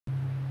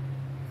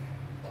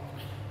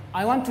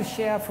I want to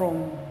share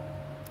from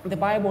the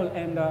Bible,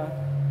 and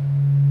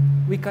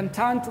we can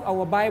turn to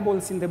our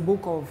Bibles in the book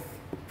of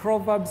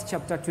Proverbs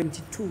chapter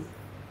 22.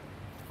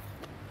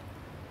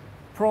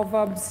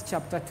 Proverbs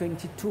chapter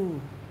 22.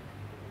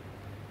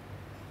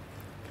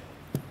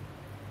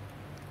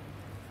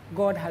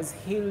 God has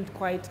healed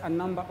quite a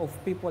number of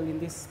people in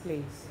this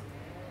place.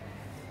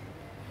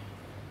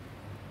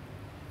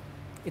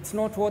 It's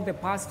not what the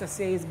pastor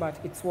says, but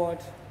it's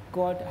what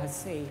God has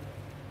said.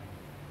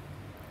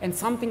 And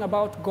something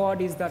about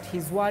God is that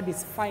His word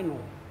is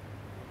final.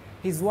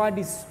 His word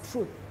is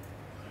truth.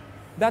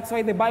 That's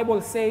why the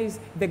Bible says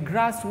the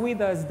grass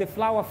withers, the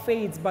flower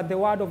fades, but the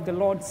word of the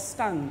Lord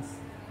stands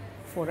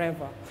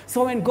forever.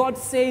 So when God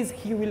says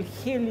He will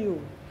heal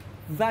you,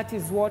 that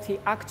is what He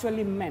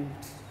actually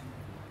meant.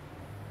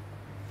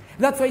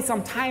 That's why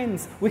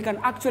sometimes we can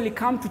actually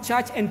come to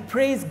church and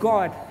praise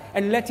God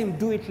and let Him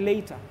do it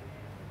later.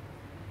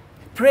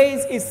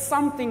 Praise is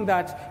something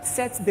that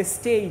sets the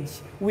stage.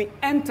 We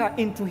enter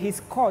into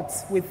His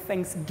courts with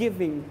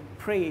thanksgiving,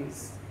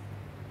 praise.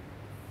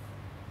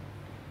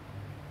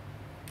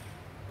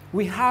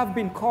 We have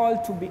been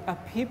called to be a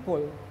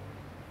people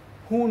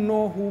who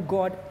know who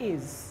God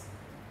is.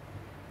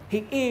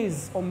 He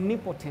is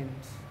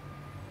omnipotent.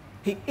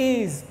 He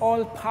is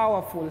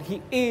all-powerful.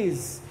 He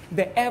is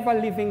the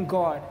ever-living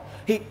God.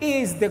 He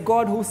is the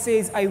God who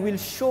says, I will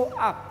show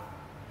up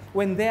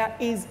when there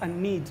is a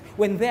need,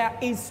 when there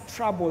is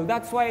trouble.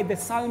 That's why the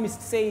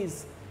psalmist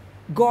says,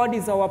 God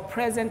is our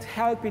present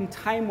help in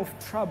time of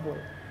trouble.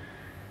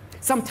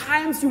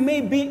 Sometimes you may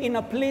be in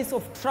a place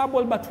of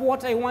trouble, but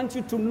what I want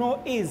you to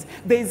know is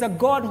there is a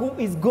God who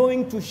is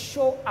going to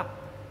show up.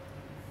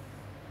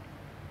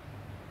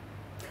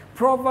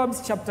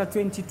 Proverbs chapter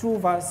 22,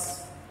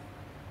 verse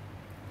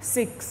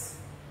 6.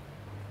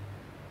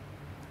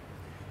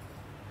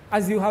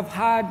 As you have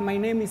heard, my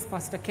name is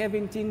Pastor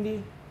Kevin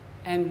Tindi,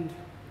 and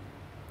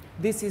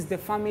this is the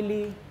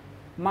family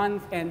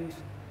month, and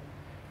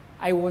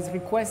I was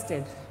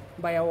requested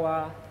by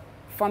our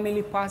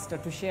family pastor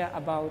to share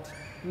about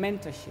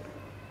mentorship.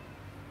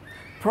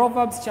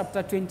 Proverbs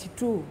chapter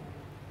 22,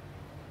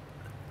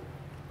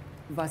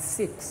 verse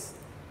 6.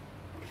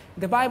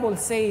 The Bible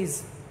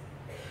says,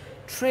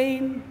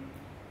 train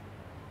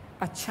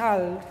a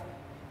child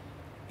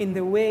in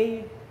the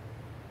way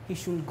he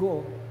should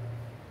go,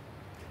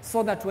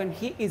 so that when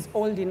he is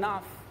old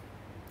enough,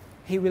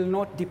 he will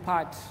not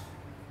depart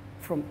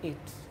from it.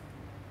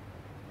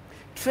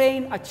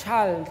 Train a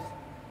child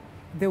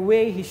the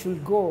way he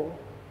should go,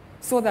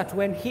 so that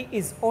when he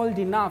is old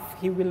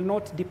enough, he will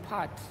not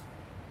depart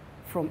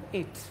from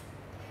it.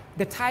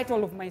 The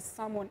title of my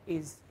sermon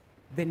is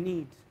The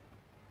Need.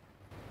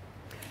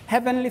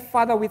 Heavenly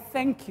Father, we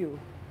thank you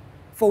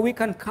for we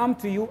can come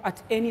to you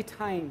at any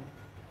time.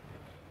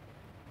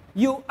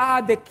 You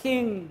are the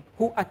King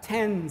who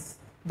attends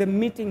the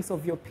meetings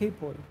of your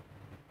people.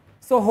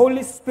 So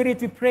Holy Spirit,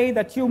 we pray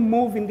that you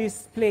move in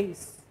this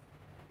place.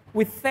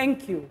 We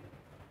thank you.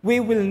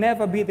 We will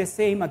never be the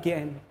same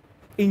again.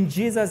 In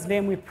Jesus'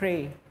 name we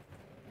pray.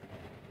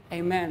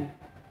 Amen.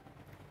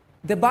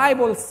 The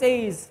Bible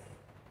says,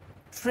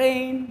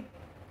 train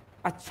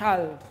a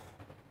child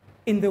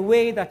in the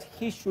way that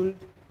he should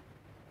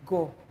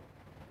go.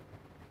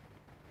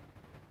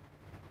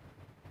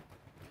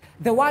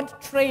 The word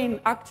train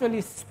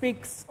actually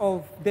speaks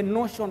of the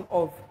notion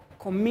of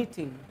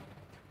committing,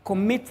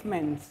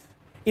 commitment.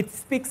 It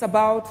speaks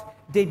about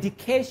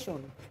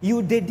dedication.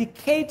 You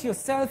dedicate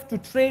yourself to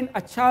train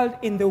a child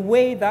in the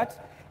way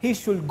that he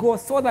should go,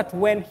 so that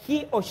when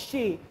he or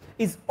she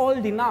is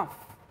old enough,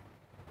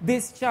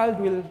 this child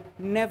will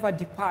never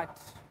depart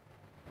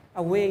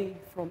away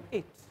from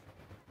it.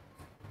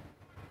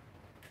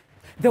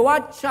 The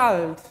word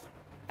child,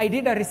 I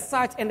did a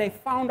research and I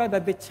found out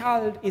that the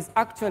child is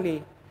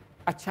actually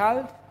a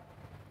child.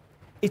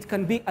 It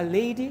can be a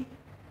lady.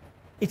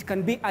 It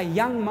can be a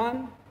young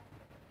man.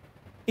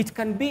 It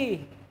can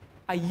be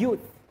a youth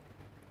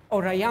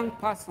or a young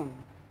person.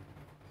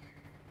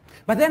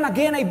 But then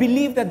again, I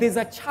believe that there's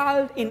a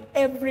child in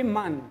every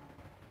man.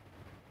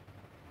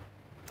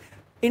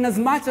 In as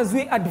much as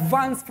we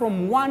advance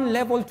from one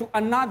level to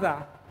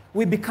another,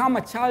 we become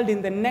a child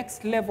in the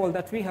next level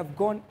that we have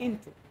gone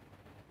into.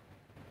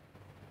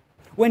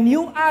 When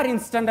you are in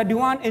standard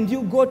 1 and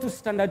you go to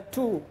standard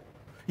 2,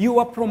 you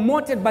are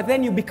promoted, but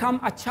then you become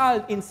a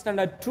child in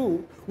standard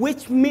 2,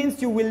 which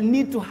means you will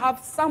need to have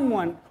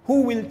someone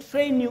who will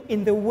train you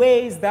in the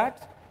ways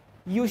that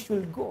you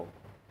should go.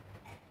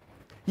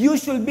 You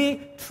should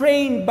be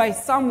trained by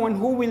someone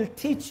who will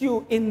teach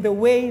you in the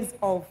ways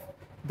of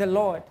the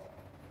Lord.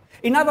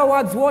 In other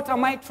words, what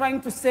am I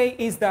trying to say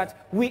is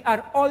that we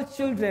are all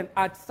children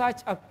at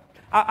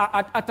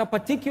at a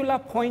particular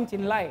point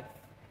in life.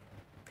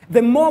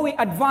 The more we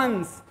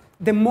advance,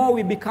 the more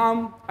we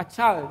become a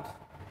child.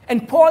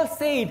 And Paul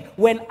said,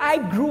 when I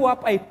grew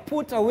up, I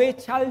put away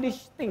childish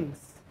things.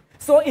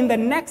 So in the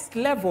next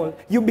level,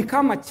 you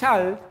become a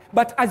child,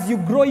 but as you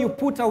grow, you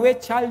put away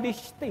childish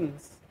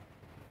things.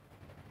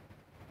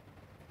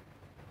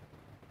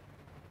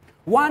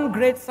 One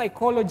great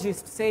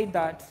psychologist said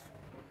that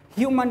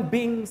human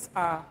beings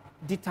are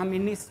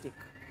deterministic.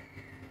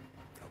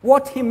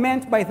 What he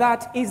meant by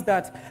that is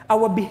that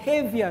our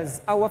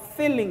behaviors, our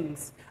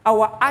feelings,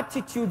 our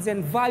attitudes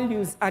and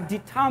values are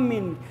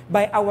determined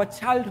by our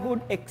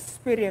childhood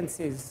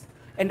experiences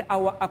and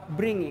our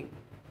upbringing.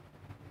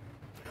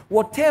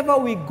 Whatever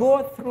we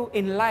go through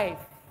in life,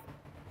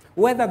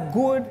 whether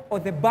good or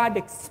the bad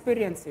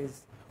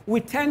experiences,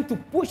 we tend to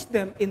push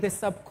them in the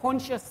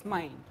subconscious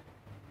mind.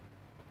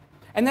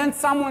 And then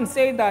someone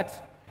said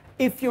that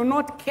if you're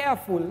not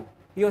careful,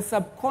 your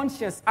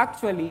subconscious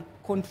actually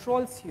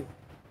controls you.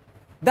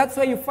 That's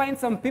why you find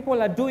some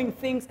people are doing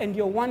things and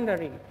you're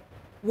wondering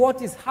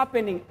what is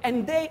happening,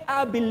 and they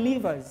are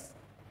believers.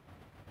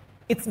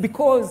 It's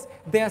because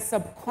their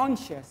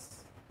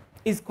subconscious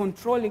is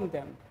controlling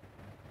them.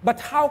 But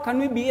how can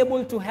we be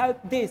able to help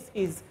this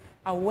is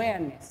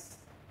awareness.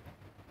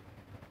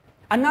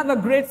 Another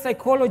great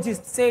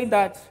psychologist said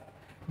that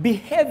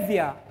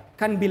behavior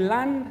can be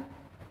learned,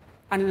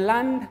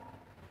 unlearned,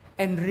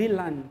 and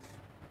relearned.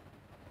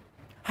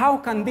 How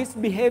can this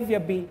behavior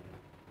be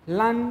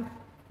learned,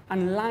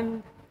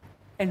 unlearned,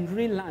 and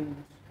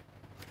relearned?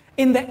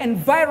 In the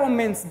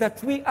environments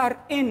that we are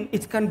in,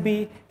 it can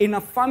be in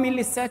a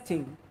family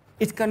setting,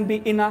 it can be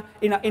in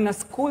a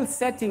school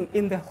setting,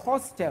 in the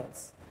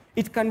hostels,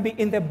 it can be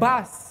in the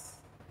bus.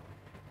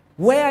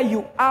 Where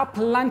you are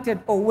planted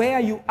or where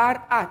you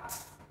are at,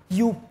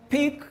 you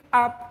pick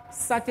up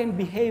certain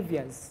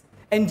behaviors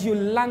and you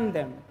learn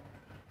them.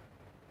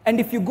 And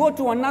if you go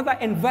to another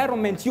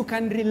environment, you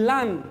can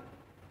relearn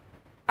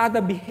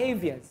other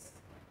behaviors.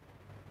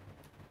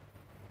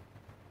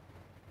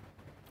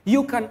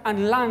 You can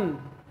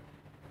unlearn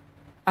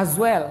as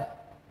well.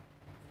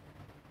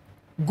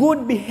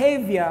 Good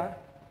behavior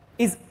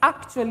is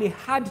actually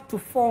hard to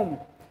form,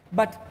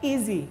 but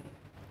easy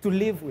to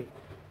live with.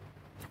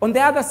 On the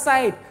other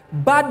side,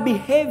 bad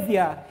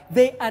behavior,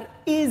 they are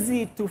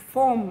easy to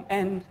form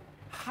and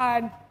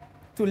hard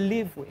to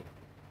live with.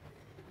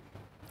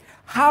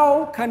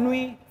 How can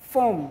we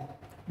form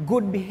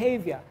good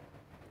behavior?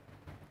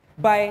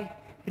 By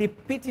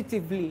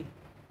repetitively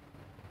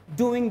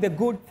doing the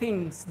good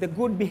things, the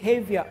good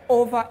behavior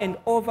over and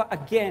over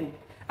again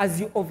as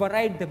you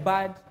override the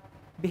bad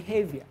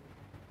behavior.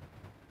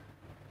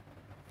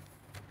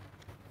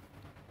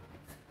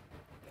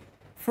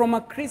 From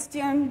a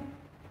Christian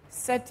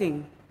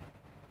setting,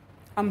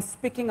 I'm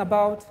speaking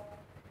about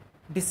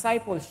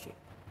discipleship.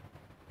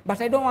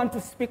 But I don't want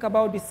to speak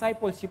about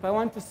discipleship. I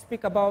want to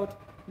speak about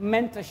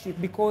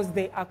mentorship because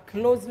they are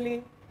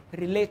closely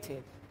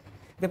related.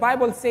 The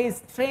Bible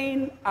says,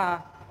 train a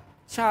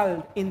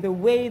child in the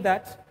way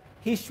that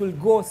he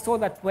should go so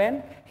that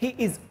when he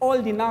is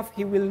old enough,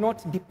 he will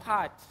not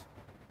depart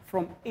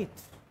from it.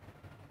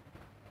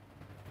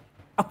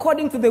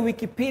 According to the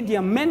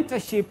Wikipedia,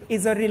 mentorship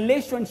is a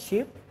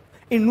relationship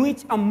in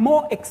which a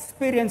more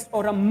experienced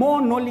or a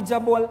more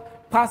knowledgeable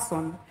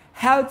person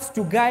helps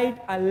to guide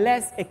a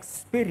less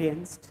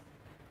experienced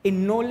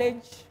in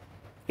knowledge,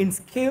 in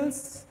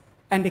skills,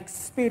 and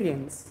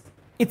experience.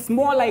 It's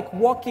more like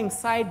walking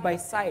side by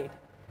side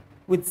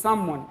with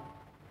someone.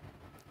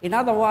 In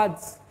other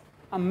words,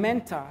 a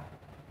mentor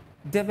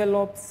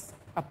develops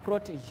a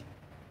protege.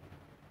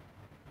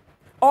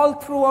 All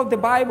throughout the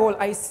Bible,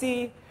 I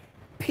see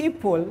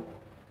people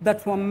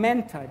that were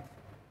mentored.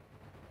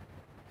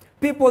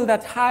 People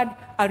that had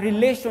a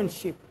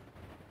relationship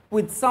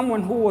with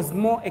someone who was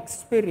more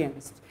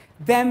experienced,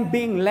 them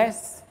being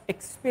less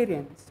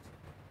experienced.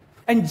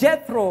 And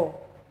Jethro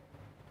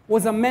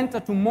was a mentor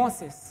to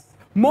Moses.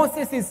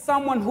 Moses is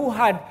someone who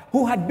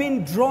had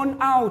been drawn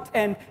out,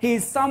 and he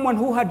is someone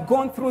who had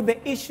gone through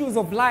the issues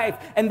of life,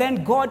 and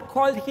then God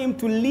called him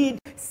to lead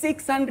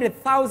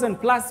 600,000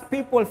 plus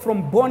people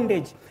from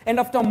bondage. And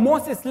after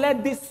Moses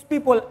led these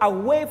people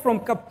away from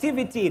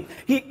captivity,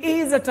 he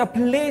is at a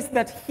place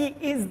that he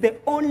is the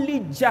only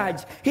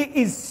judge. He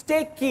is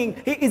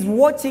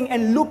watching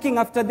and looking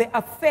after the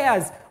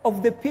affairs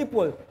of the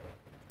people,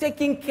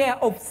 taking care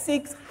of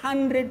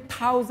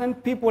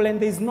 600,000 people, and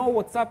there's no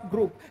WhatsApp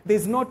group,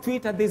 there's no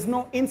Twitter, there's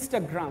no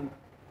Instagram,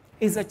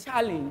 is a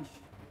challenge.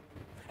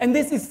 And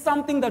this is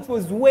something that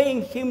was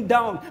weighing him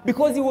down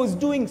because he was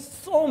doing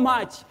so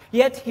much,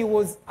 yet he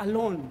was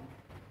alone.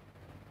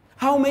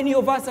 How many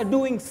of us are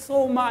doing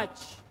so much,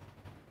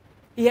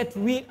 yet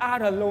we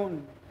are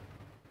alone?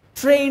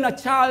 Train a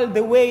child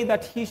the way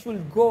that he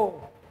should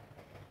go,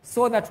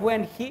 so that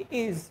when he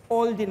is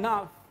old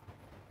enough,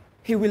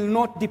 he will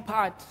not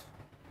depart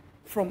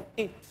from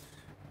it.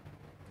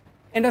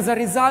 And as a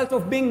result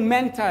of being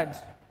mentored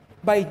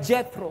by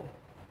Jethro,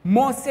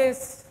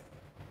 Moses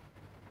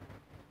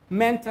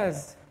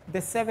mentors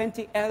the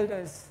 70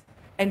 elders,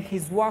 and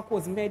his work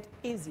was made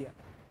easier.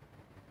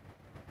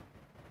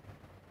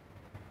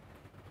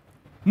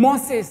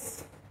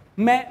 Moses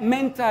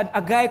mentored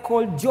a guy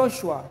called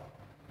Joshua,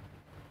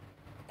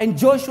 and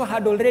Joshua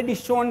had already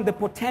shown the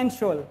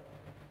potential,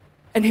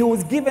 and he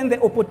was given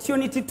the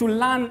opportunity to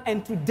learn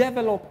and to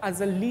develop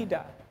as a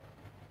leader.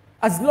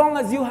 As long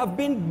as you have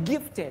been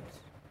gifted,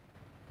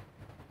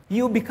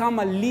 you become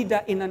a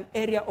leader in an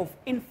area of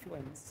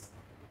influence.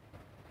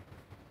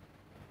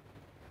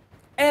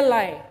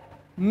 Eli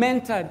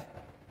mentored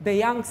the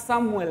young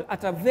Samuel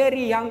at a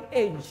very young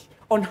age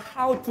on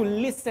how to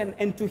listen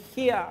and to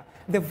hear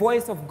the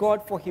voice of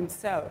God for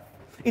himself.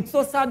 It's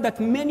so sad that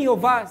many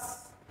of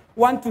us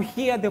want to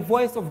hear the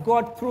voice of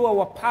God through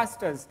our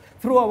pastors,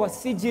 through our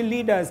CG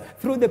leaders,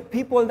 through the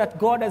people that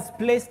God has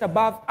placed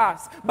above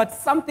us. But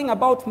something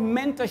about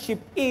mentorship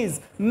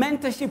is,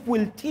 mentorship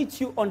will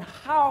teach you on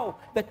how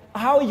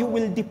you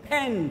will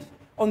depend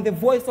on the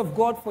voice of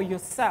God for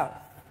yourself.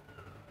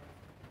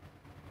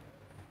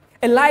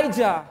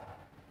 Elijah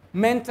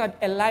mentored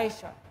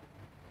Elisha.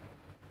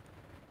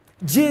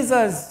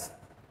 Jesus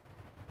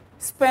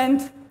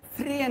spent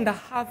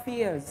 3.5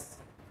 years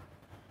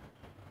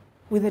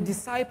with the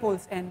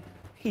disciples, and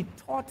he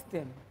taught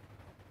them.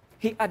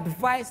 He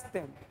advised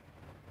them.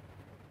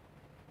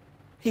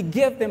 He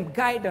gave them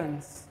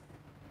guidance.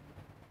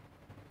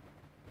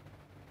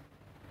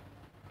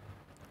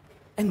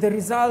 And the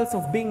results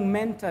of being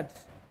mentored,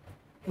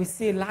 we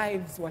see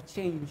lives were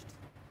changed.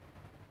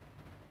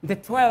 The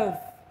 12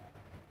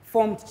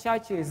 formed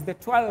churches. The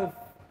 12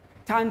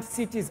 turned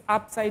cities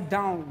upside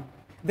down.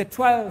 The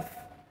 12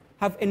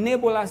 have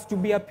enabled us to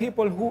be a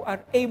people who are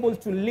able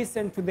to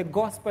listen to the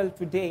gospel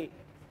today.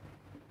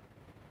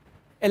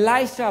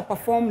 Elisha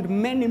performed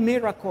many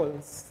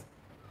miracles.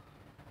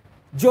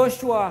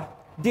 Joshua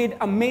did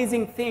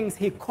amazing things.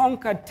 He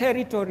conquered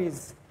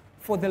territories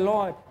for the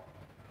Lord.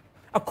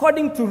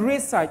 According to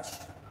research,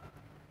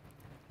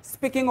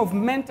 speaking of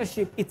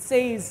mentorship, it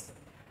says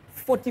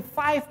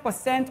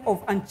 45%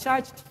 of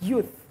unchurched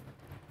youth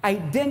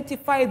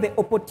identify the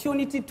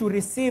opportunity to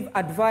receive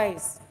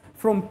advice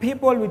from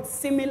people with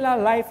similar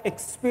life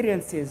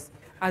experiences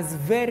as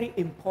very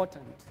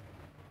important.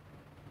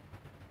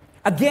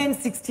 Again,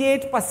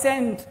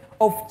 68%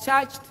 of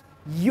churched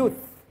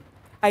youth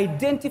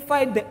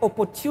identified the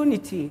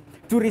opportunity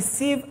to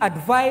receive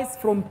advice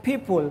from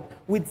people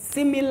with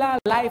similar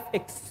life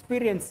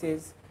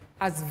experiences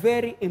as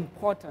very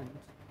important.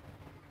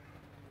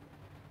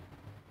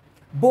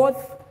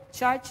 Both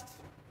churched,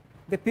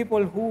 the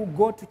people who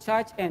go to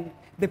church, and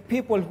the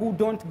people who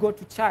don't go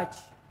to church,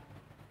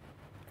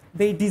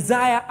 they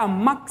desire a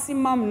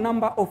maximum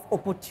number of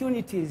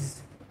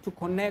opportunities to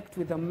connect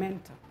with a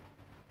mentor.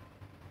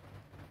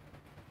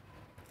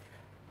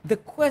 The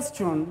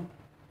question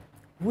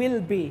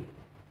will be,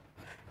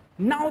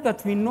 now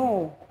that we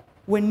know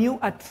when you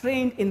are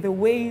trained in the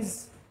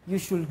ways you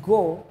should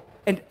go,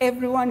 and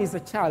everyone is a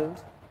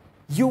child,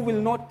 you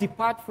will not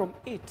depart from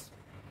it.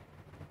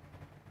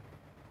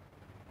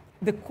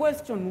 The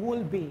question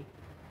will be,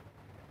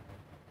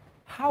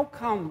 how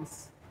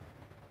comes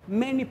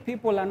many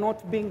people are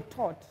not being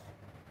taught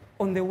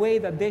on the way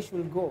that they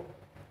should go?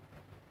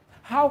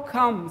 How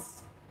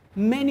comes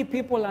many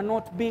people are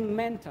not being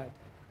mentored?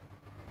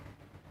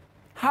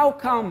 How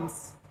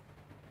comes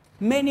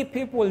many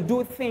people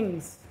do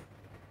things?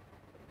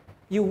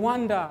 You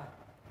wonder,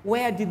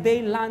 where did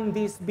they learn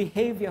this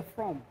behavior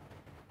from?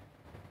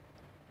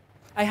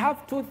 I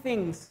have two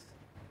things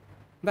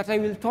that I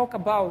will talk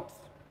about.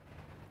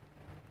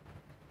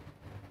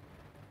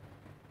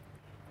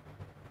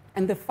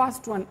 And the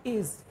first one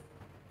is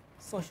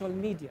social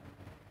media.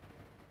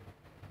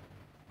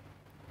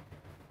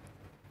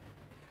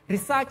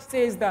 Research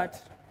says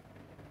that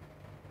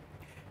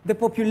the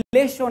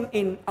population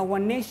in our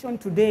nation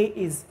today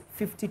is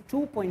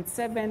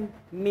 52.7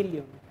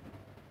 million,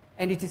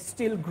 and it is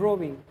still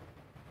growing.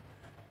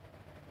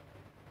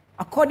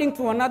 According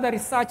to another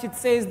research, it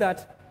says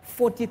that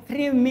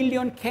 43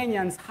 million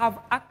Kenyans have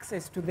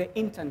access to the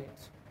internet.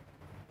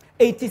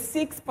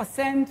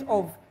 86%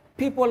 of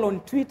people on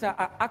Twitter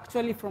are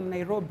actually from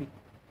Nairobi.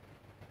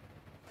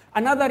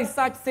 Another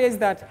research says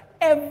that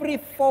every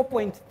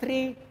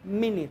 4.3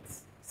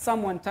 minutes,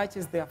 someone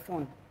touches their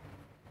phone.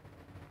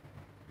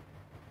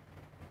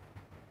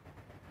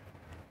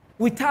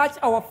 We touch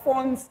our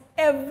phones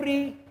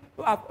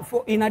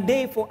in a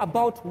day for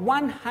about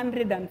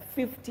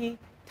 150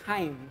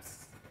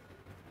 times.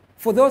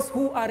 For those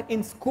who are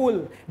in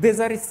school, there's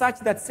a research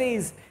that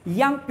says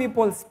young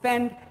people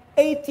spend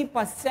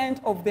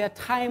 80% of their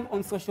time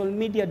on social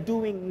media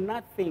doing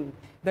nothing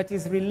that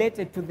is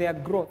related to their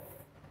growth.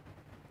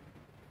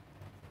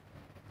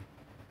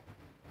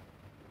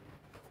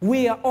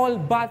 We are all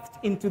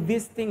birthed into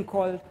this thing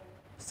called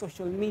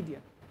social media.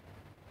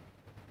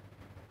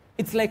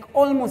 It's like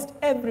almost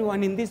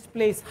everyone in this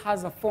place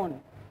has a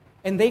phone,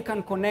 and they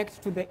can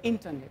connect to the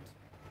internet.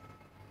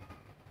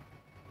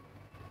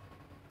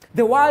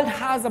 The world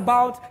has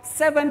about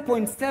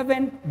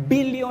 7.7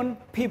 billion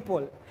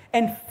people,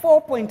 and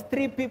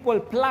 4.3 people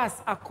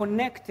plus are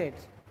connected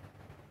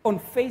on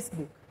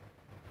Facebook.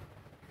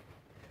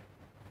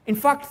 In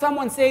fact,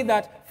 someone said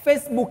that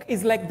Facebook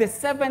is like the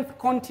 7th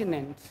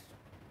continent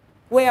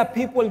where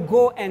people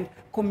go and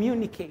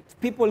communicate,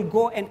 people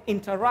go and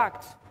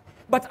interact.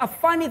 But a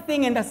funny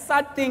thing and a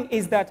sad thing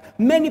is that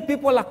many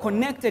people are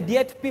connected,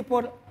 yet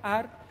people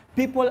are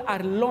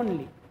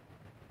lonely.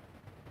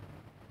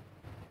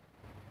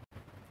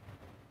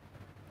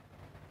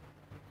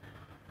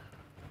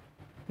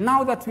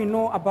 Now that we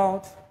know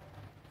about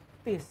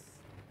this,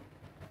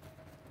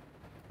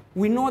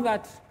 we know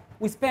that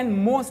we spend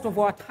most of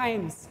our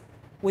times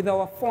with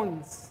our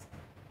phones.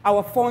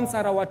 Our phones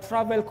are our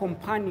travel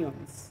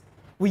companions.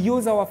 We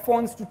use our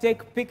phones to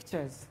take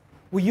pictures.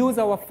 We use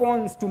our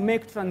phones to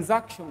make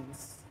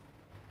transactions.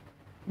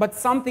 But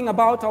something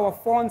about our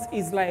phones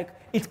is like,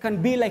 it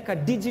can be like a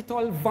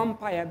digital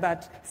vampire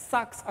that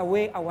sucks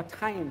away our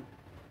time.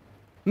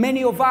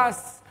 Many of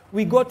us,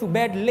 we go to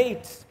bed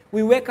late,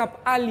 we wake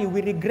up early,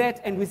 we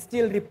regret, and we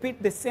still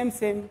repeat the same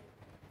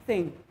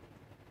thing.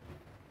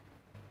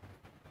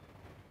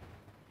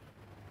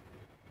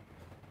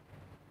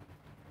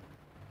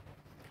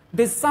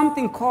 There's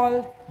something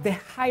called the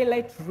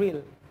highlight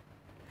reel.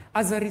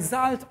 As a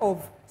result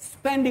of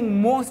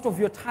spending most of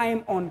your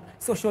time on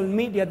social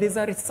media, there's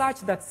a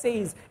research that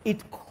says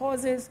it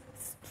causes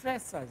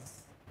stressors.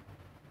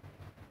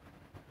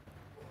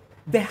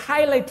 The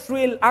highlight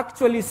reel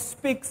actually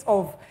speaks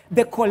of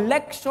the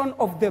collection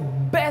of the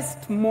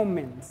best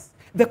moments,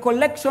 the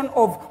collection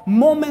of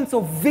moments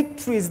of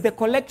victories, the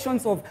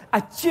collections of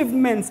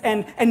achievements,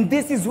 and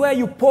this is where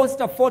you post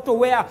a photo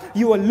where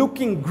you are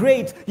looking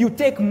great. You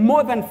take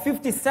more than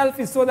 50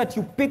 selfies so that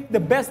you pick the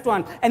best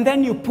one, and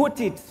then you put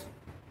it.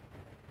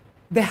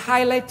 The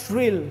highlight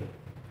reel.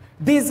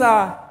 These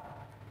are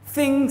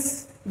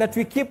things that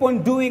we keep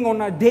on doing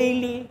on a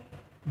daily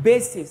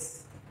basis.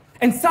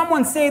 And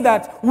someone say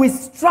that we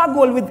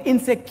struggle with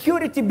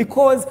insecurity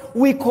because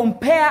we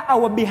compare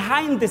our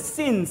behind the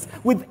scenes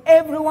with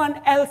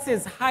everyone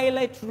else's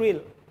highlight reel.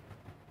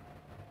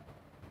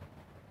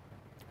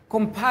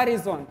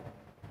 Comparison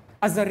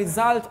as a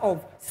result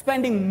of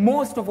spending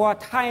most of our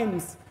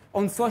times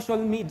on social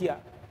media.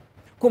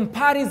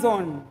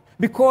 Comparison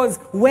because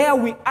where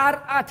we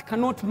are at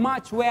cannot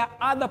match where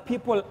other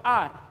people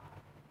are.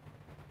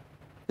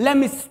 Let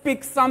me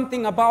speak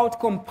something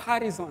about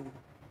comparison.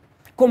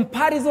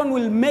 Comparison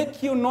will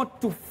make you not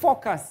to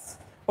focus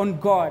on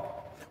God.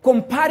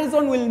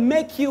 Comparison will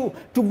make you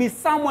to be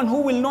someone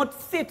who will not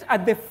sit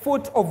at the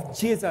foot of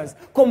Jesus.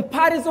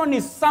 Comparison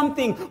is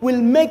something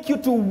will make you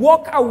to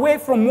walk away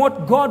from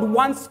what God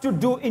wants to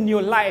do in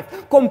your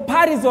life.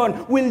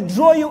 Comparison will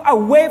draw you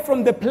away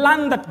from the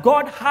plan that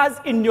God has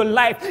in your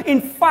life. In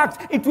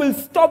fact, it will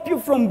stop you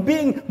from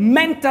being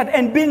mentored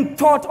and being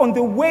taught on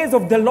the ways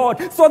of the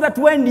Lord, so that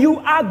when you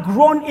are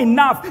grown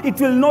enough, it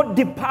will not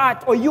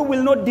depart, or you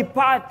will not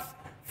depart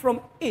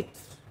from it.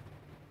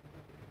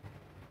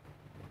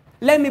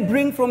 Let me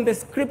bring from the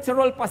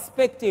scriptural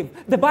perspective.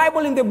 The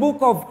Bible in the book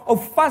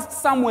of 1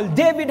 Samuel,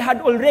 David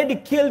had already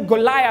killed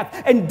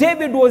Goliath, and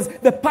David was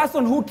the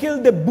person who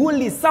killed the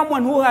bully,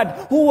 someone who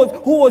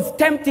was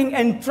tempting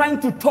and trying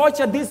to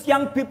torture these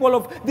young people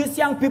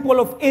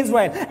of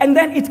Israel. And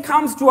then it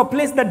comes to a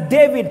place that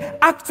David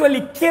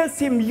actually kills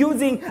him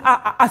using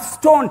a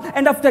stone.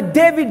 And after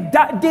David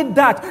did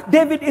that,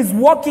 David is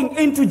walking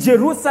into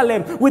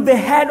Jerusalem with the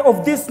head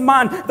of this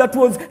man that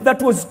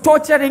was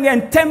torturing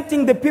and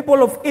tempting the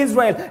people of Israel.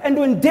 And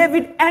when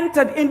David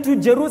entered into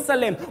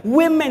Jerusalem,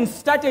 women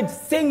started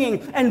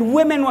singing, and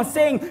women were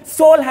saying,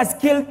 Saul has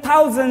killed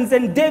thousands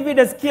and David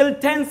has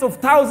killed tens of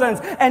thousands.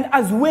 And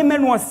as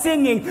women were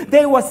singing,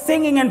 they were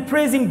singing and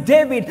praising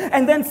David.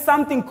 And then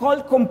something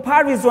called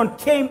comparison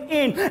came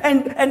in.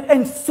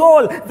 And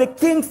Saul, the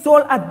king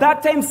Saul at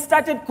that time,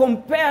 started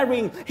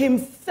comparing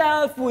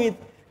himself with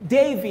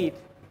David.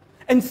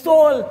 And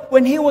Saul,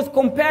 when he was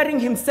comparing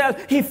himself,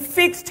 he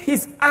fixed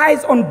his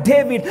eyes on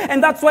David.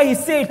 And that's why he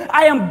said,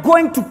 I am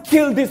going to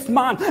kill this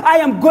man. I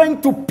am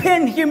going to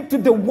pin him to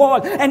the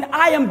wall. And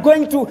I am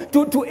going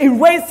to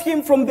erase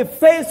him from the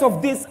face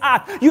of this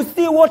earth. You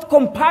see what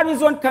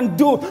comparison can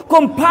do?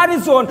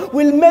 Comparison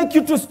will make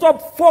you to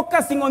stop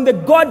focusing on the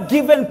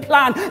God-given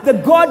plan,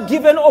 the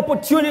God-given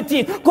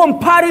opportunity.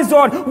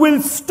 Comparison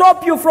will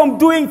stop you from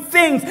doing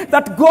things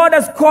that God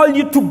has called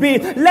you to be.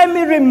 Let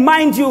me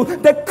remind you,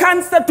 the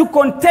cancer to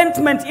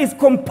contentment is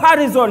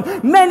comparison.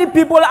 Many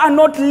people are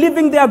not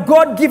living their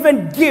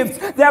God-given gifts,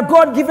 their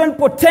God-given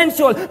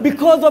potential,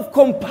 because of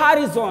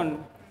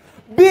comparison.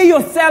 Be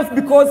yourself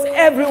because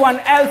everyone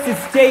else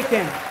is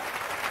taken.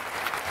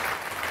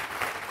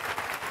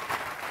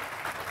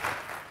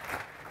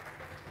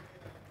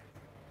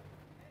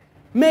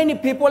 Many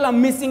people are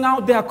missing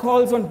out their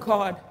calls on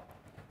God.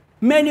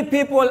 Many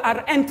people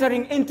are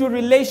entering into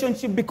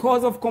relationship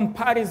because of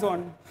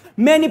comparison.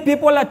 Many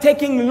people are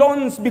taking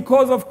loans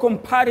because of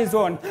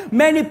comparison.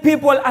 Many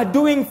people are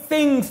doing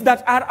things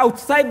that are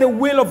outside the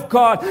will of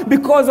God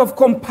because of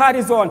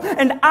comparison.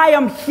 And I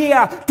am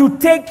here to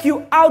take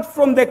you out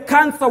from the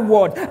cancer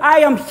ward. I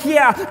am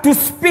here to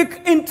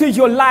speak into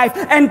your life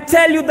and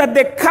tell you that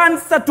the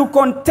cancer to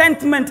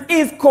contentment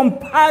is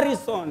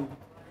comparison.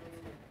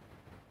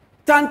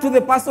 Turn to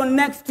the person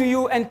next to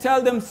you and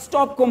tell them,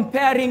 stop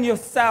comparing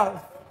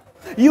yourself.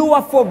 You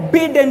are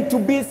forbidden to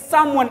be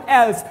someone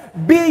else.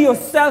 Be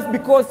yourself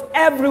because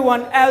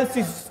everyone else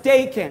is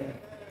taken.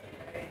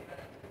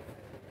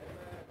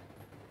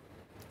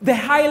 The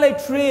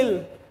highlight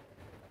reel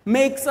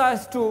makes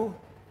us to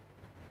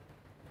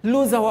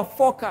lose our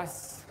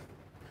focus.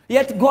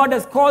 Yet God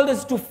has called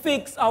us to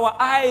fix our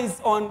eyes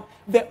on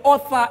the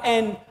author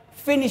and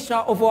finisher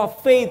of our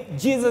faith,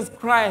 Jesus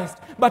Christ.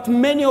 But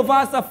many of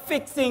us are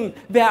fixing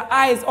their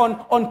eyes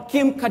on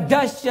Kim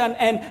Kardashian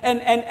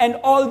and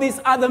all these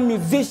other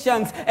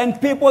musicians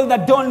and people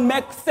that don't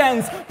make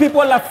sense.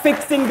 People are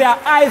fixing their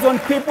eyes on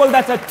people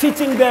that are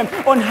teaching them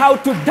on how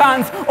to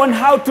dance, on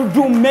how to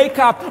do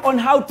makeup, on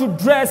how to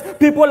dress.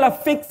 People are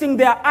fixing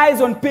their eyes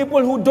on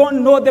people who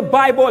don't know the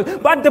Bible.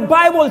 But the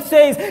Bible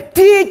says,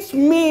 teach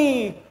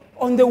me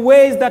on the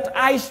ways that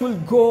I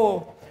should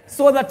go,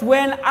 so that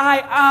when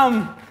I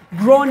am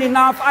grown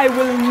enough, I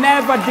will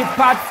never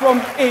depart from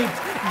it.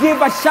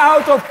 Give a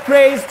shout of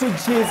praise to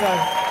Jesus.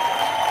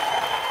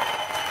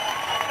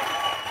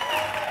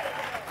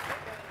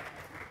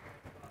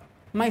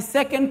 My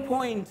second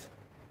point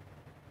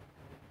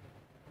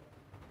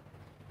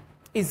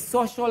is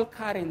social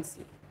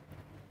currency.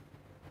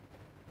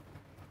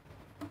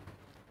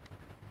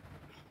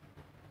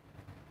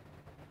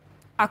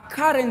 A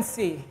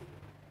currency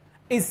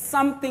is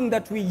something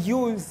that we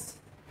use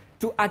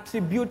to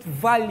attribute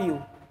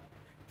value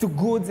to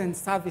goods and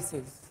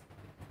services.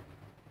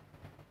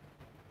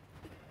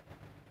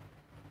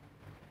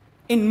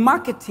 In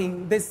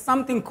marketing, there's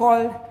something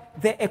called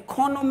the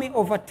economy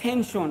of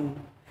attention.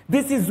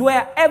 This is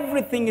where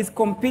everything is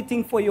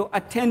competing for your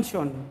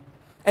attention.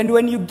 And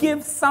when you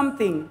give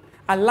something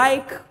a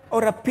like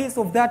or a piece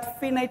of that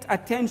finite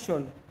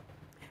attention,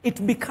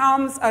 it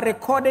becomes a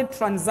recorded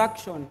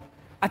transaction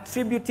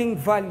attributing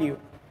value.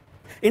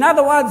 In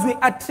other words, we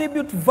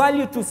attribute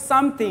value to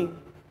something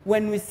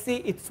when we see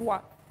its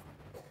worth.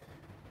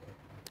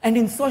 And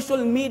in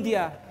social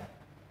media,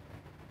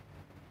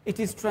 it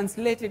is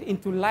translated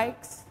into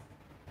likes,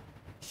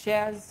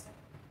 shares,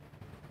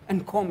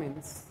 and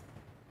comments.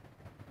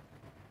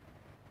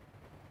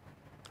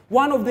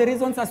 One of the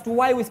reasons as to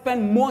why we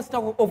spend most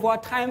of our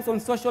times on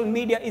social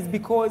media is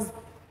because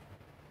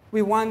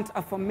we want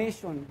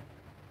affirmation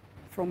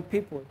from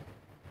people.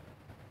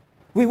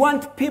 We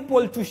want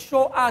people to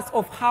show us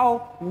of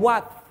how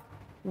worth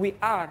we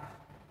are.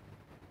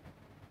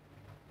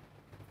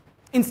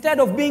 Instead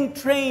of being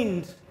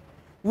trained,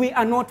 we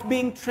are not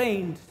being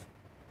trained.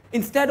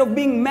 Instead of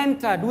being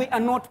mentored, we are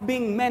not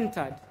being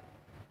mentored.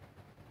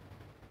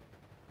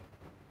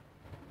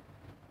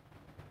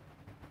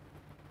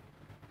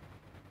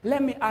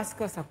 Let me ask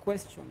us a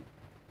question.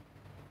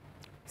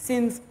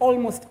 Since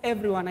almost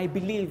everyone, I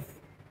believe,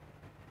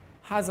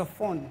 has a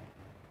phone,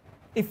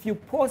 if you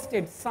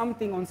posted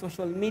something on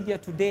social media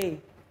today,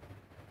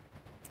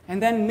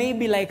 and then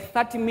maybe like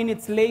 30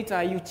 minutes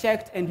later you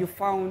checked and you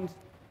found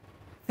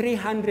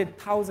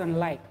 300,000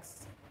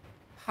 likes,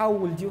 how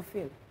would you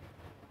feel?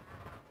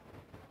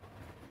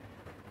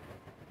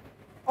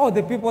 Oh,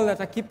 the people that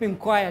are keeping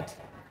quiet,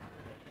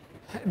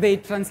 they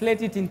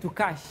translate it into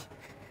cash.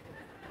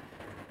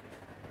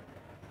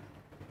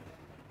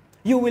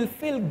 You will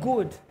feel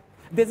good.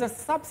 There's a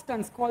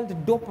substance called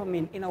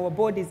dopamine in our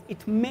bodies.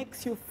 It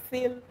makes you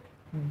feel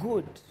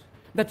good,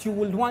 that you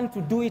will want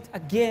to do it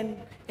again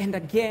and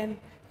again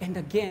and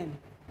again.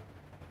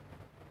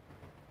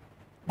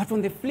 But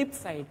on the flip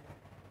side,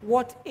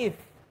 what if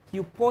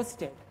you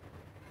posted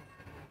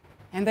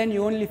and then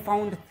you only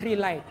found 3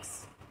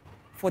 likes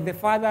for the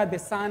Father, the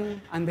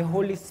Son, and the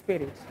Holy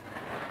Spirit?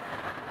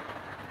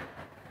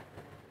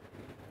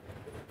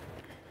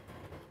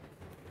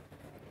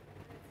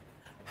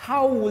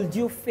 How would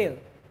you feel?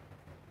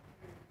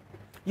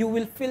 You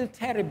will feel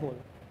terrible.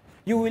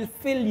 You will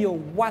feel you're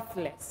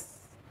worthless.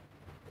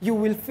 You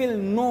will feel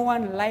no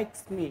one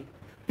likes me.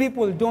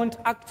 People don't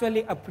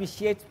actually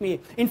appreciate me.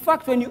 In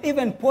fact, when you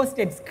even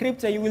posted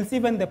scripture, you will see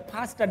even the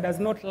pastor does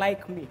not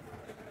like me.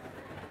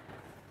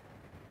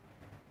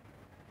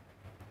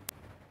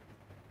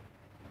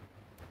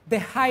 The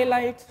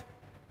highlight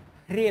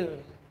reel.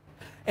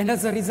 And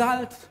as a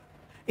result,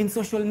 in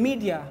social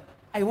media,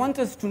 I want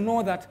us to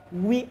know that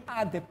we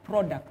are the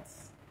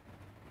products.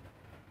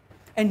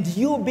 And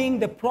you being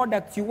the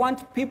product, you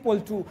want people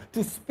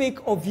to speak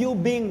of you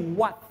being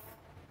worth.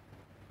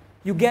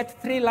 You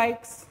get 3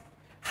 likes,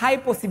 high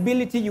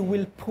possibility you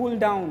will pull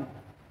down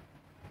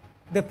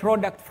the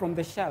product from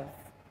the shelf.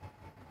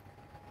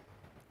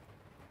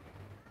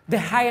 The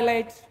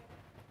highlight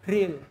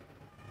reel.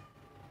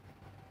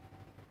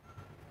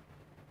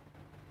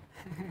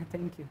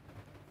 Thank you.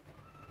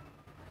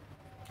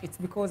 It's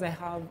because I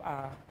have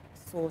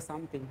saw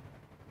something.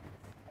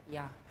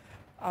 Yeah.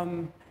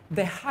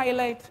 The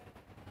highlight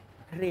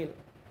reel.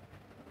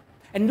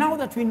 And now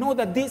that we know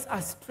that these are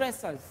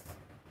stressors,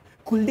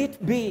 could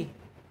it be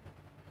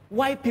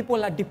why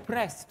people are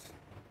depressed?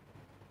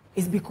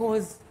 Is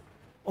because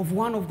of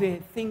one of the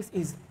things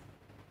is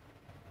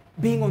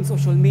being on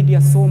social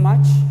media so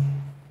much?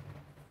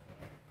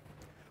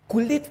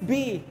 Could it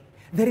be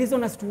the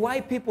reason as to why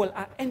people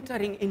are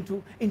entering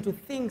into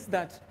things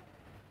that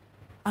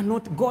are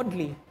not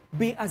godly,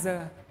 be as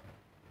a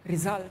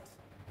result?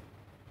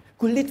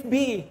 Could it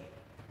be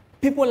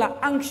people are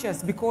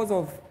anxious because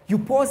of you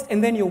post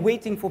and then you're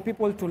waiting for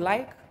people to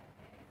like?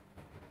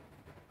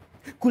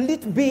 Could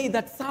it be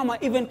that some are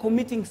even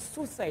committing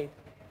suicide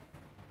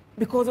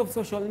because of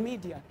social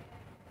media?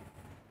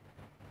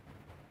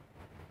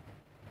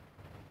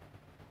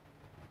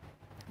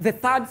 The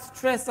third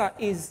stressor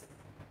is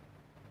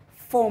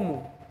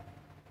FOMO.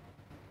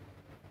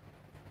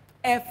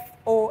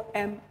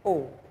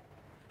 FOMO.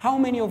 How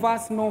many of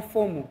us know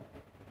FOMO?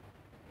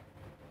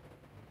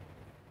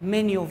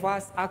 Many of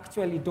us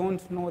actually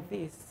don't know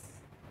this.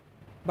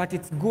 But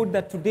it's good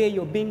that today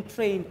you're being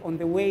trained on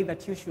the way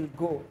that you should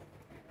go.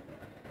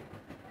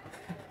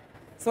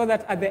 So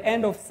that at the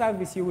end of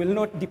service, you will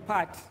not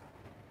depart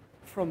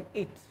from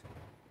it.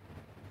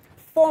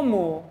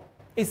 FOMO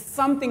is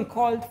something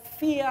called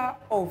fear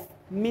of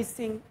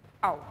missing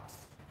out.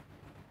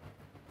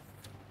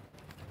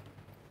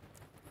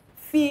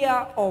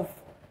 Fear of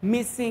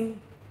missing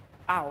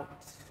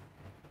out.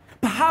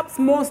 Perhaps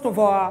most of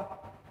our,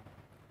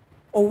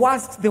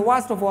 the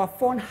worst of our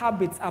phone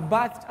habits are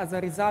birthed as a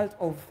result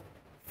of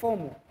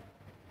FOMO.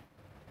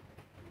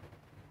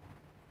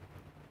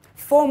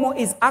 FOMO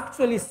is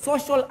actually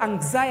social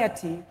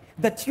anxiety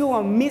that you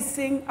are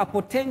missing a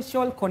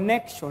potential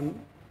connection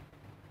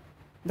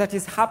that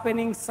is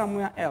happening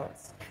somewhere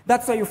else.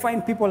 That's why you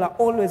find people are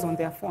always on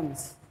their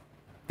phones.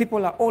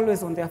 People are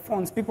always on their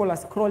phones. People are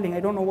scrolling. I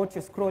don't know what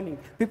you're scrolling.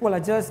 People are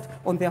just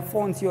on their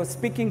phones. You're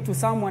speaking to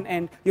someone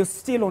and you're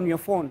still on your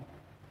phone.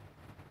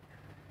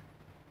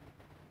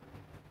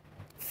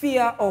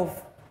 Fear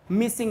of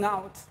missing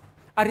out.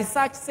 A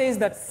research says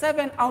that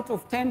 7 out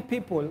of 10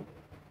 people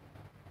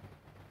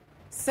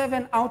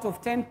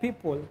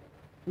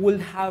will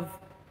have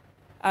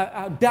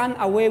done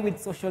away with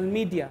social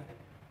media.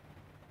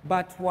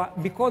 But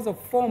because of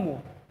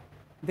FOMO,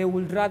 they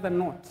would rather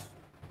not.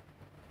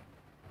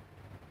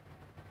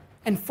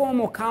 And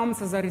FOMO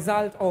comes as a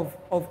result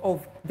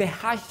of the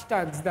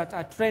hashtags that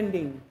are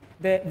trending,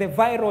 the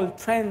viral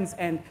trends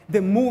and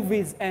the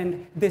movies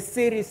and the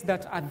series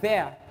that are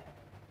there.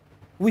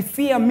 We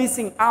fear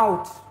missing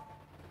out.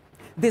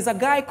 There's a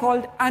guy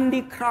called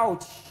Andy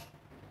Crouch.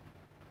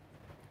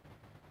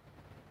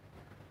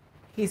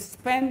 He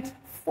spent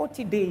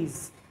 40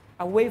 days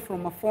away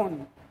from a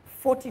phone,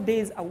 40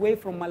 days away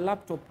from a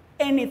laptop,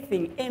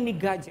 anything, any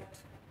gadget.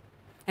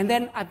 And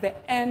then at the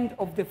end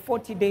of the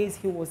 40 days,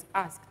 he was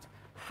asked,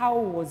 how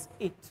was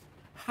it?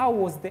 How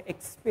was the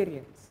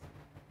experience?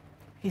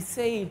 He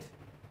said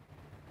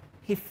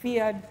he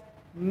feared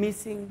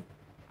missing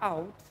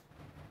out,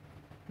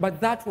 but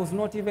that was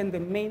not even the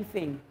main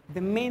thing.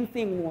 The main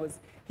thing was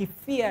he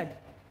feared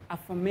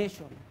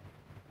affirmation.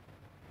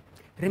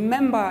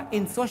 Remember,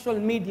 in social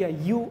media,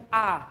 you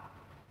are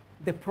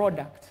the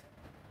product.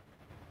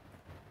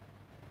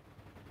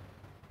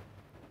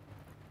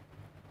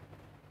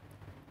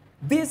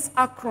 This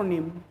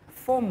acronym,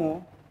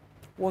 FOMO,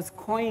 was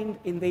coined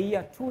in the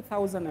year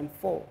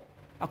 2004,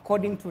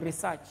 according to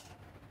research.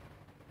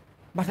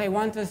 But I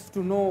want us to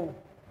know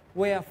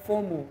where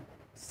FOMO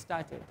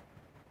started.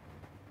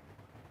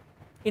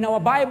 In our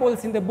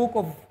Bibles, in the book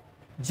of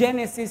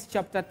Genesis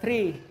chapter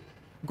 3,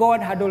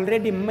 God had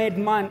already made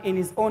man in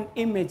his own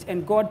image,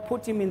 and God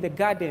put him in the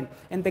garden.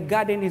 And the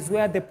garden is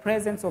where the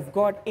presence of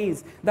God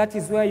is. That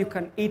is where you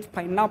can eat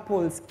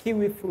pineapples,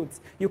 kiwi fruits.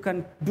 You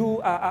can do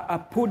a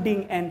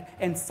pudding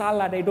and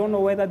salad. I don't know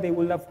whether they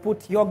will have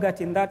put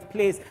yogurt in that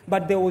place,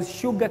 but there was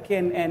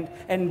sugarcane,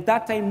 and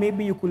that time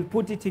maybe you could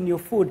put it in your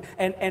food.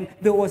 And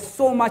there was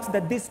so much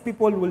that these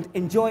people would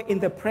enjoy in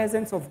the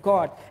presence of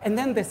God. And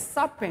then the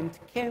serpent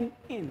came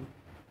in.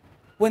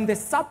 When the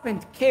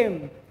serpent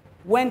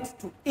went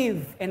to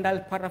Eve, and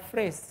I'll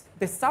paraphrase,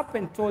 the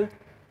serpent told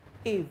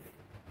Eve,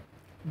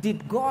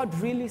 did God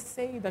really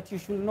say that you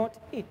should not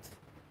eat?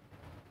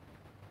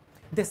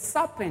 The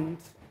serpent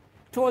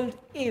told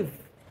Eve,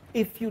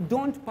 if you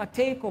don't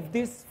partake of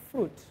this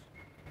fruit,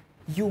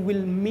 you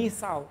will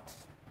miss out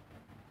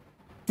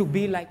to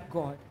be like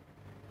God.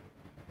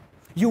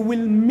 You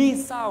will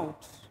miss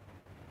out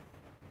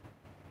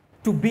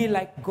to be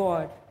like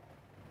God.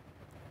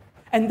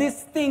 And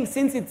this thing,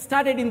 since it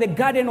started in the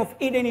Garden of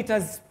Eden, it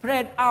has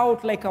spread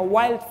out like a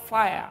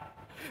wildfire.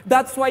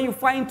 That's why you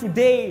find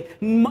today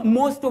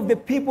most of the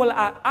people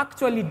are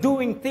actually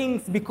doing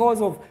things because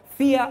of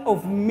fear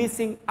of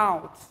missing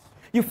out.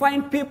 You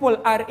find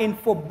people are in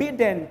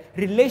forbidden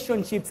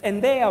relationships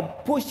and they are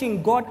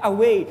pushing God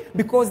away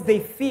because they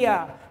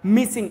fear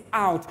missing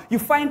out. You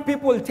find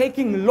people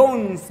taking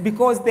loans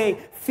because they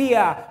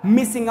fear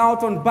missing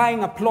out on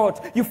buying a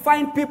plot. You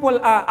find people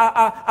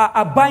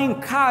are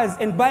buying cars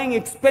and buying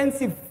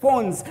expensive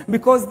phones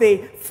because they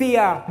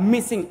fear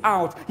missing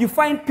out. You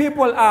find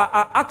people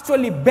are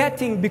actually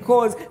betting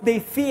because they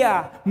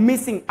fear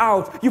missing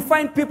out. You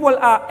find people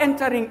are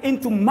entering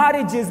into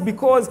marriages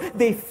because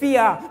they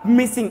fear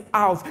missing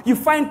out. You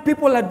find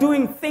people are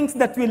doing things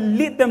that will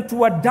lead them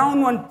to a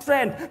downward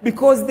trend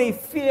because they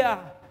fear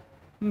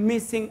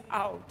missing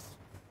out.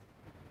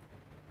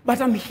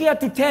 But I'm here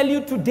to tell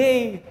you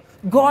today,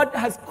 God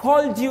has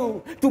called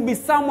you to be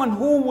someone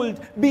who will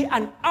be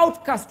an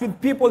outcast with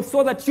people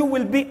so that you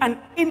will be an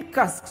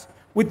incast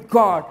with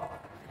God.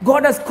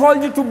 God has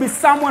called you to be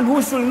someone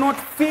who should not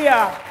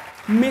fear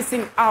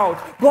missing out.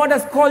 God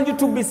has called you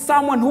to be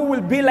someone who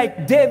will be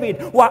like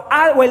David, while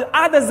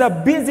others are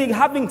busy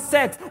having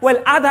sex,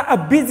 while others are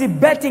busy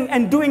betting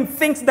and doing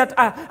things that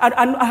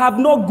have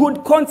no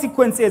good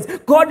consequences.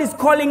 God is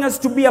calling us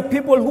to be a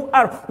people who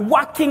are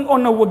working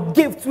on our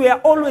gifts. We are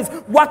always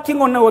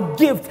working on our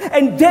gifts.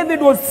 And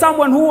David was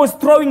someone who was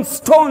throwing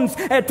stones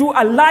to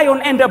a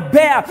lion and a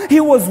bear. He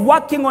was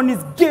working on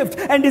his gift,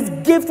 and his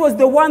gift was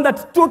the one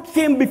that took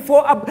him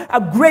before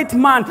a great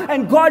man.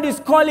 And God is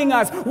calling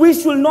us. We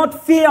should not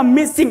fear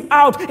missing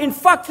out. In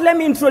fact, let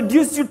me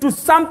introduce you to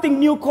something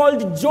new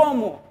called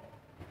JOMO.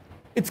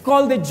 It's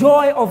called the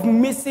joy of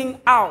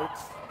missing out.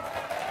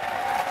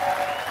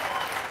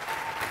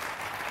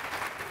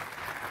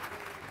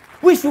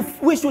 We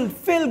should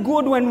feel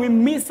good when we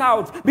miss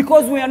out,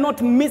 because we are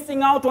not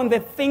missing out on the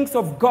things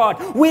of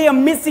God. We are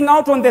missing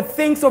out on the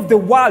things of the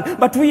world,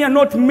 but we are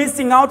not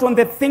missing out on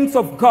the things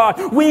of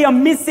God. We are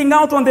missing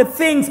out on the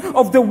things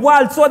of the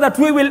world so that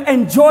we will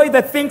enjoy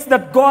the things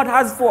that God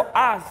has for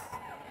us.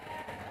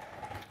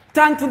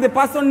 Turn to the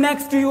person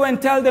next to you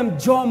and tell them,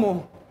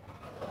 JOMO.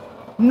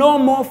 No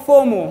more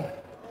FOMO.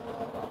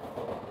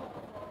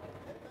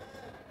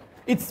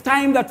 It's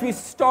time that we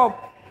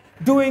stop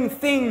doing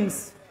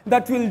things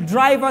that will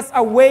drive us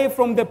away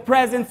from the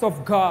presence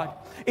of God.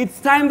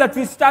 It's time that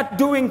we start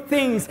doing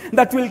things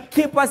that will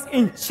keep us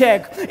in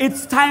check.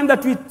 It's time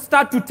that we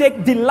start to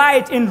take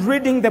delight in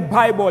reading the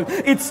Bible.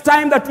 It's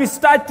time that we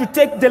start to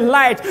take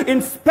delight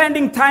in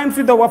spending time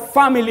with our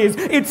families.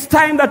 It's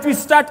time that we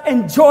start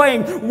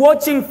enjoying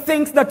watching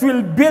things that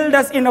will build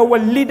us in our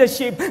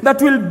leadership, that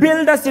will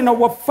build us in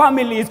our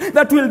families,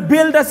 that will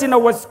build us in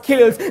our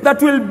skills, that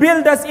will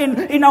build us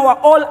in our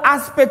all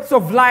aspects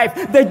of life.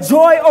 The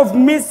joy of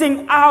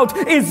missing out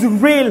is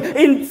real.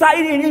 In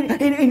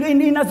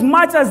as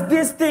much as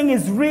this thing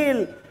is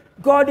real,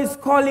 God is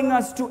calling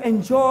us to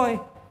enjoy,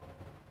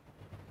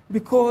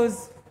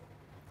 because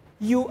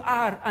you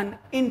are an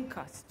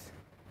incast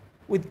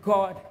with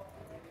God.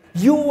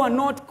 You are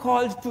not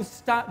called to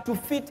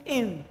fit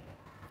in.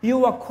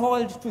 You are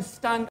called to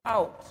stand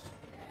out.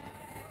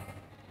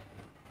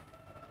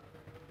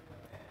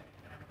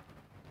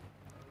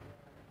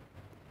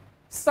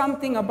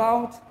 Something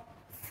about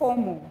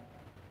FOMO.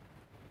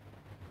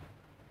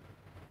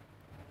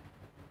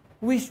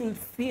 We should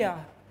fear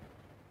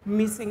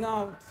missing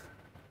out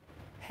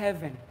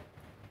heaven.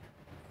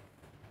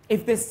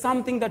 If there's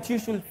something that you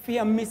should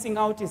fear missing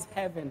out, is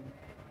heaven.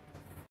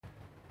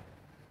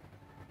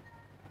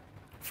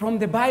 From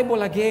the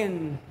Bible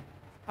again,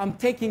 I'm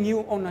taking you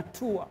on a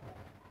tour.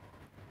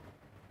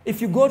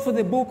 If you go to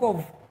the book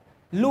of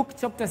Luke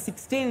chapter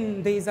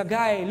 16, there is a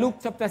guy, Luke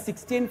chapter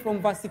 16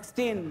 from verse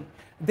 16.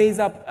 There is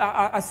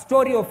a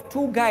story of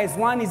two guys.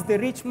 One is the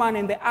rich man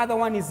and the other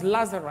one is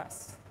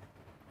Lazarus.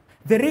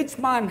 The rich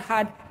man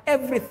had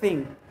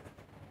everything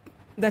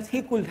that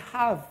he could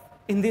have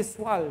in this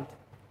world.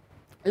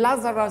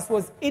 Lazarus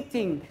was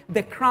eating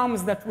the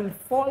crumbs that will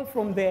fall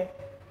from the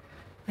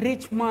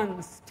rich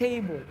man's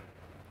table.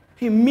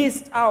 He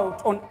missed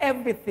out on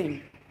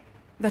everything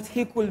that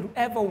he could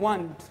ever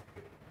want.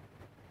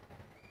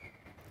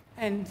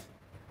 And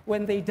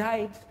when they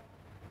died,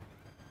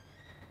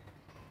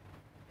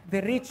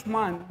 the rich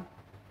man,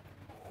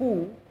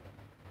 who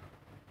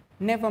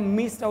never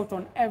missed out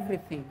on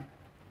everything,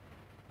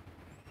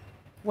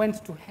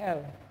 went to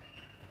hell.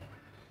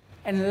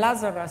 And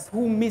Lazarus,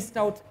 who missed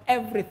out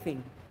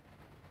everything,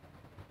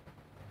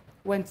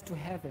 went to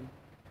heaven.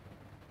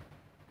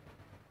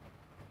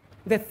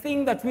 The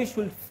thing that we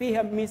should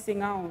fear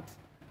missing out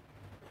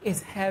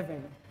is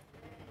heaven.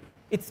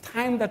 It's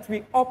time that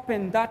we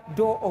open that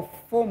door of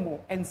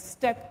FOMO and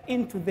step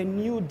into the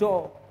new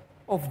door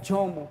of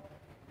JOMO.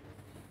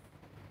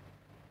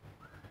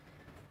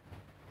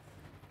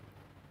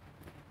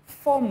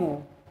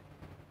 FOMO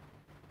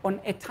on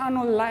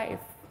eternal life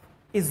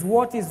is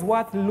what is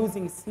worth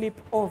losing sleep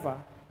over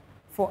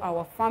for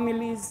our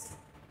families,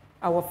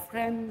 our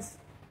friends,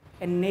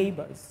 and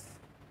neighbors.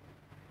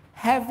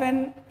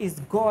 Heaven is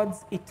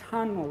God's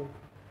eternal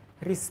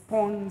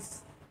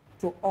response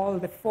to all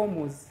the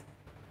FOMOs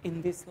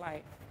in this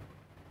life.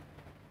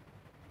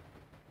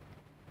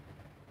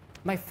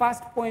 My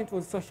first point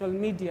was social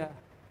media,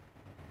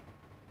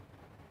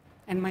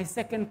 and my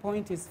second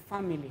point is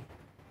family.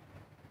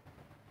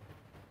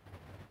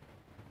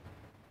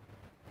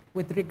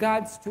 With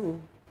regards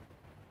to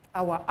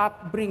our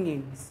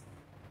upbringings,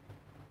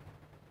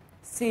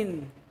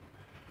 sin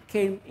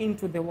came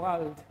into the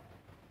world,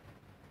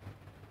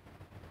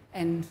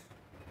 and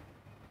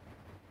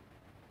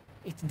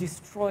it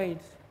destroyed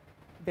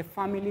the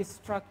family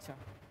structure.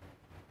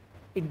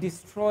 It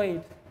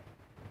destroyed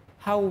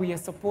how we are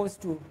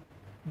supposed to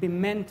be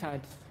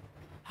mentored,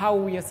 how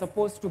we are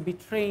supposed to be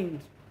trained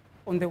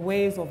on the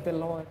ways of the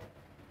Lord,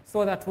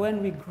 so that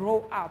when we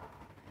grow up,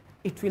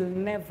 it will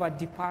never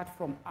depart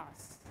from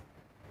us.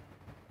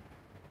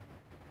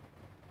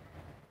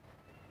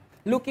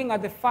 Looking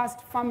at the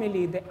first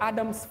family, the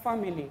Adam's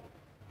family,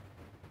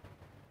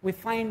 we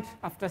find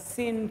after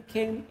sin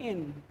came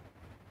in,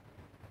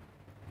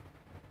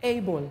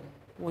 Abel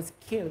was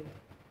killed.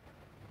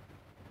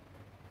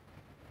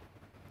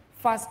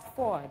 Fast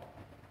forward.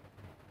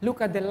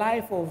 Look at the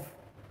life of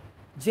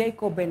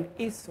Jacob and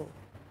Esau.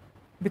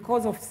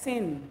 Because of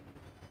sin,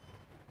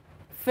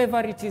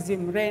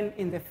 favoritism ran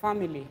in the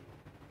family.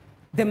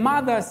 The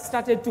mother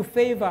started to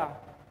favor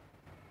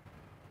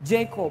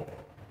Jacob,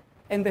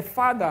 and the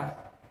father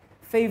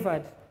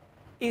favored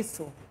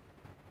Esau.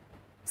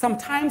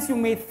 Sometimes you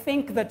may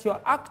think that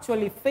you're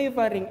actually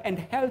favoring and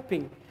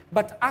helping,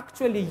 but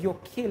actually you're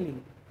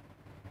killing.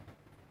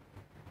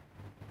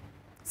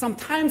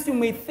 Sometimes you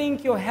may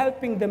think you're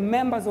helping the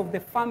members of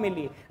the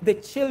family, the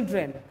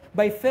children,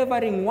 by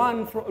favoring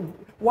one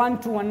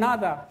to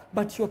another,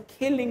 but you're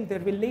killing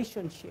the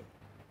relationship.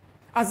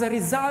 As a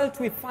result,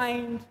 we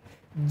find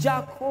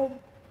Jacob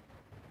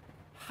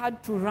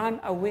had to run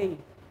away.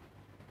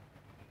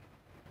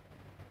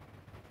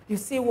 You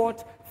see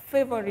what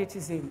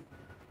favoritism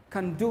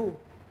can do.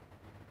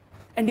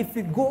 And if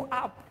we go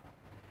up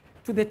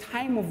to the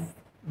time of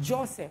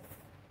Joseph,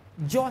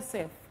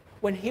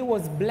 when he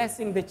was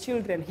blessing the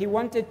children, he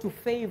wanted to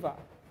favor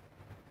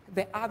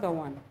the other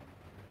one.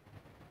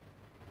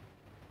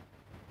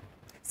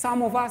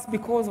 Some of us,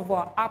 because of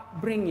our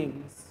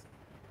upbringings,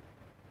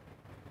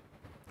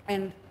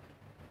 and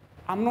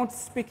I'm not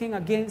speaking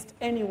against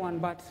anyone,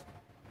 but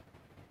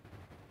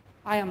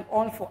I am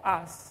all for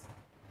us.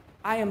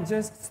 I am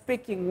just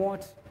speaking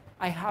what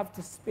I have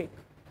to speak.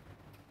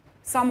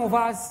 Some of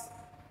us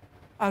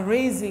are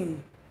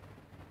raising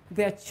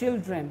their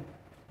children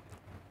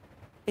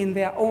in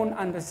their own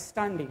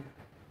understanding.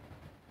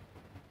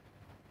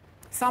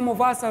 Some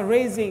of us are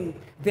raising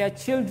their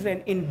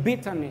children in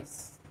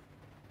bitterness.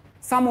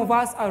 Some of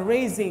us are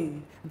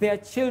raising their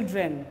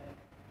children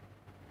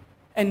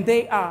and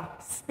they are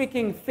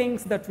speaking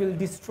things that will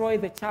destroy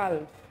the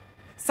child.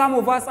 Some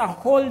of us are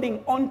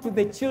holding on to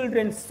the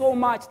children so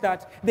much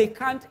that they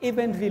can't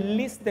even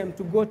release them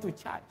to go to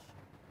church.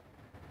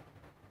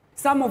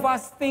 Some of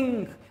us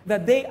think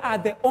that they are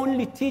the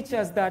only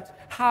teachers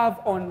that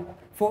have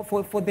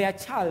for their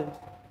child.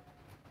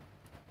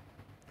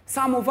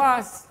 Some of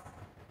us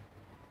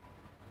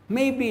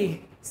may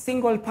be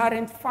single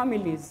parent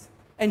families,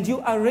 and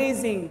you are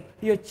raising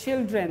your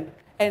children,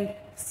 and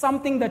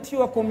something that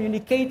you are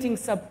communicating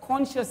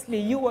subconsciously,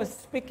 you are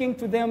speaking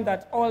to them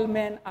that all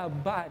men are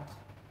bad.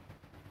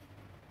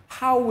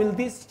 How will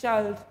this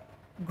child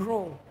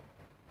grow?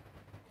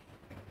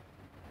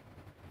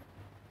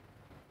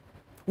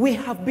 We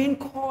have been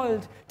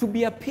called to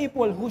be a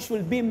people who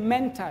should be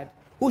mentored,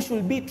 who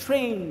should be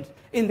trained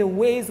in the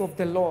ways of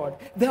the Lord.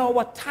 There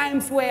were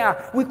times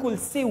where we could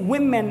see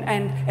women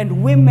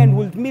and women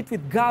will meet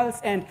with girls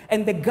and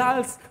the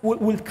girls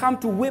will come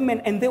to women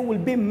and they will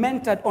be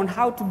mentored on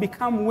how to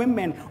become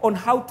women, on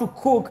how to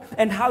cook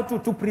and how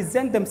to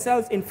present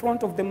themselves in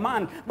front of the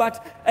man.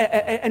 But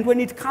and when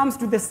it comes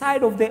to the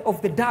side of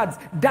the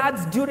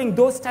dads during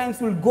those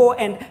times will go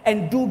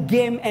and do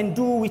game and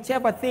do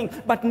whichever thing.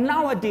 But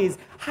nowadays,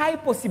 high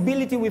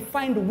possibility we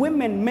find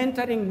women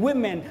mentoring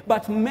women,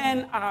 but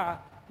men are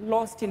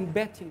lost in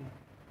betting.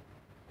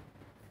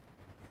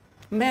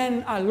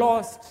 Men are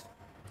lost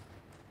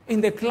in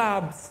the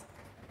clubs.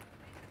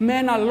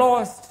 Men are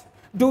lost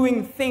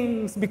doing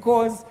things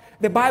because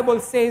the Bible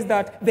says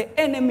that the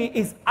enemy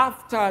is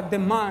after the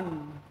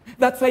man.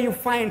 That's why you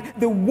find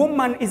the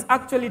woman is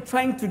actually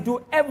trying to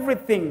do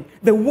everything.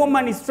 The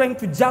woman is trying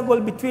to juggle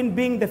between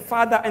being the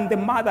father and the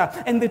mother.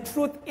 And the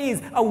truth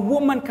is, a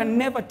woman can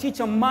never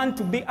teach a man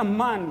to be a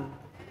man.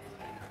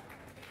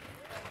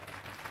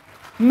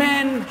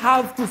 Men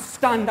have to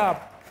stand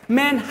up.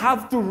 Men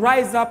have to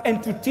rise up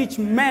and to teach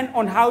men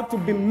on how to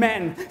be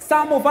men.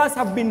 Some of us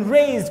have been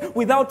raised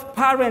without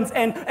parents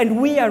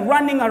and we are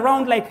running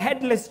around like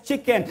headless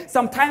chicken.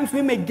 Sometimes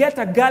we may get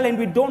a girl and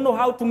we don't know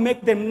how to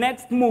make the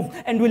next move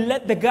and we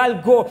let the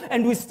girl go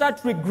and we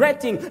start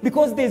regretting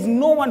because there's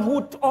no one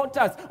who taught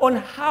us on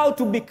how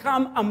to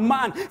become a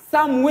man.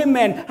 Some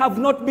women have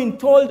not been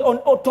taught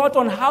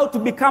on how to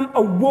become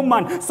a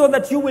woman so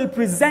that you will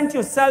present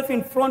yourself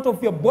in front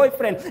of your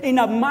boyfriend in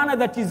a manner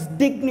that is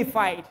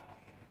dignified.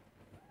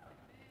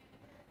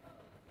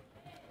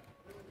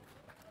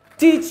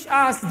 Teach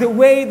us the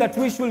way that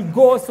we should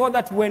go so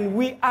that when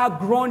we are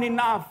grown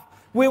enough,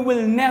 we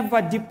will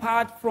never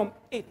depart from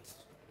it.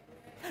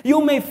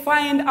 You may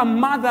find a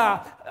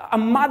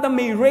mother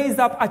may raise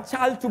up a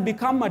child to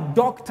become a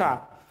doctor.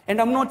 And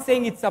I'm not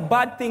saying it's a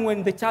bad thing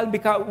when the child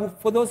becomes,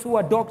 for those who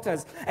are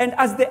doctors. And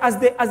as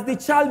the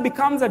child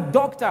becomes a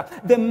doctor,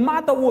 the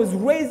mother was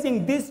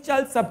raising this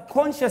child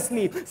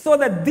subconsciously so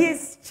that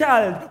this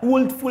child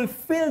would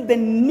fulfill the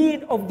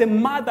need of the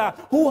mother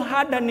who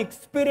had an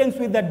experience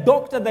with a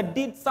doctor that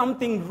did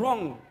something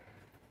wrong.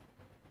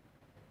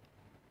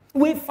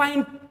 We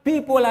find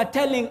people are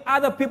telling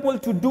other people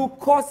to do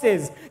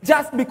courses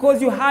just because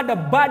you had a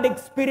bad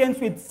experience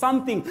with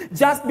something,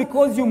 just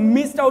because you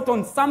missed out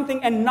on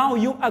something and now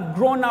you are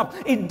grown up.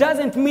 It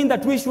doesn't mean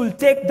that we should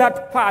take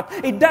that path.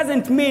 It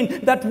doesn't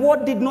mean that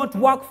what did not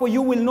work for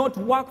you will not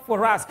work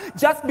for us.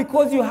 Just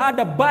because you had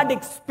a bad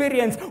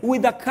experience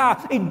with a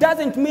car, it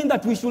doesn't mean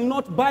that we should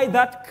not buy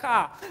that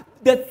car.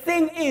 The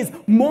thing is,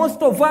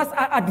 most of us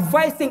are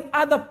advising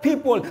other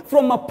people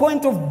from a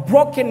point of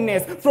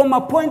brokenness, from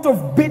a point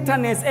of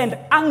bitterness and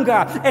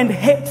anger and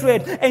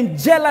hatred and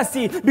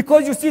jealousy,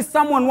 because you see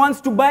someone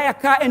wants to buy a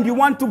car and you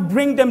want to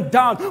bring them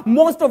down.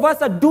 Most of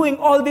us are doing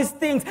all these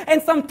things,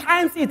 and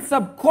sometimes it's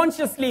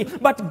subconsciously,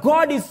 but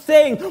God is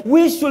saying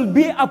we should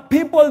be a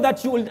people that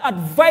should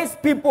advise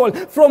people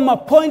from a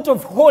point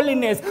of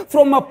holiness,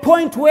 from a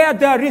point where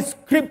there is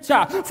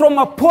scripture, from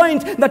a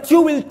point that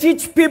you will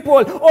teach people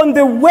on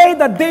the way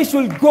that they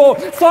should go,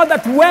 so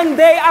that when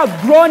they are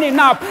grown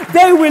enough,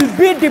 they will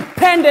be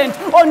depending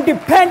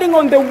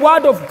on the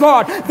word of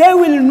God. They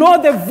will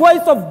know the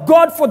voice of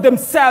God for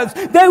themselves.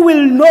 They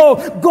will know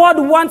God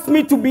wants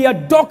me to be a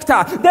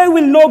doctor. They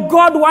will know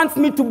God wants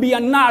me to be a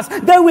nurse.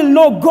 They will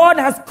know God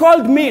has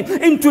called me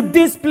into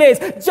this place.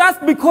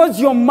 Just because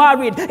you're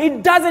married,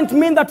 it doesn't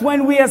mean that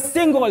when we are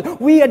single,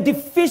 we are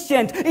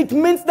deficient. It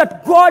means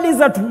that God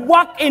is at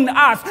work in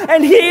us,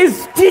 and He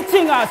is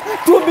teaching us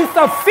to be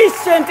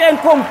sufficient and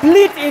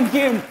complete in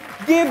Him.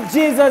 Give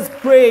Jesus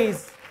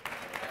praise.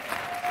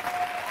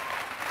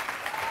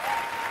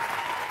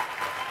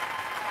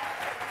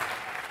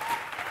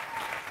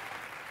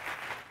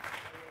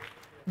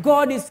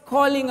 God is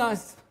calling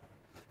us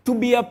to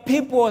be a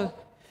people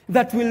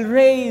that will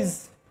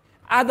raise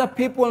other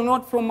people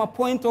not from a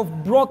point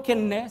of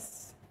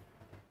brokenness,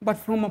 but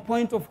from a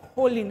point of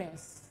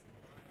holiness.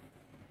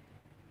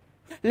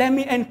 Let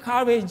me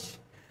encourage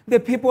the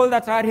people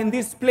that are in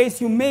this place.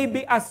 You may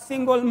be a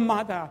single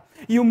mother.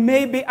 You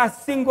may be a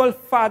single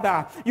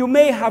father. You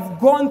may have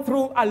gone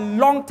through a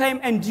long time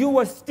and you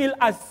were still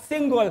as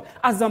single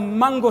as a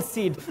mango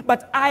seed.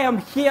 But I am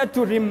here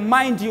to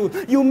remind you,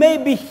 you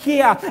may be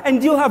here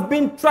and you have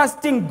been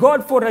trusting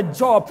God for a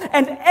job.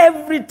 And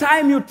every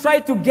time you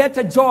try to get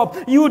a job,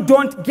 you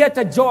don't get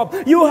a job.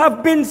 You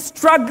have been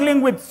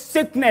struggling with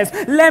sickness.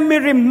 Let me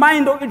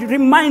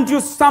remind you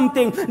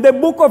something. The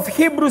book of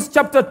Hebrews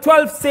chapter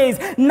 12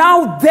 says,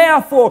 now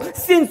therefore,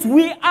 since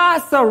we are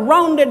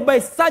surrounded by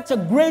such a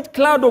great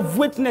cloud of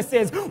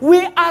witnesses,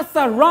 we are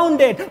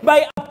surrounded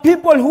by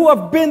people who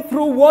have been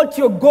through what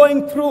you're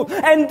going through.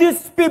 And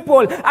these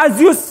people,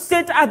 as you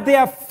sit at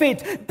their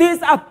feet,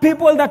 these are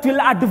people that will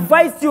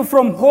advise you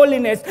from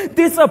holiness.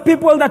 These are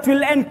people that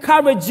will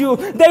encourage you.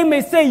 They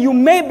may say, you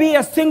may be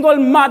a single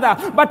mother,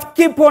 but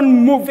keep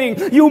on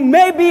moving. You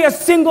may be a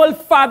single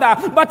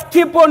father, but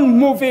keep on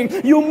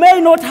moving. You may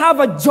not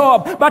have a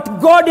job, but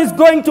God is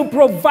going to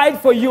provide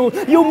for you.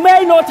 You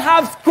may not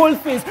have school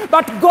fees,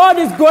 but God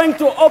is going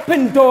to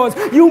open doors.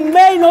 You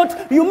may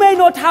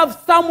not have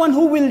someone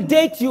who will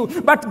date you,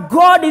 but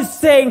God is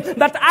saying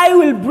that I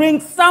will bring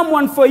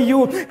someone for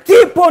you.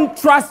 Keep on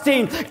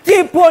trusting,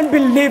 keep on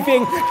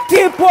believing,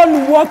 keep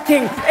on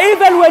walking.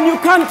 Even when you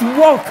can't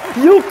walk,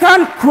 you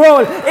can't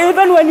crawl.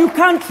 Even when you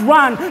can't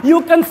run,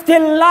 you can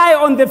still lie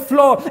on the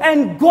floor.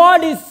 And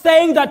God is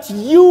saying that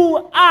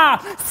you are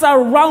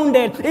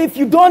surrounded. If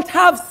you don't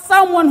have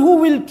someone who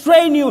will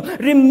train you,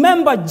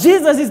 remember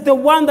Jesus is the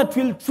one that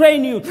will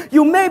train you.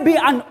 You may be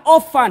an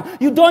orphan.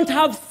 You don't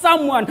have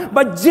someone,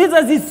 but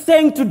Jesus is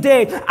saying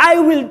today, I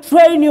will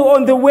train you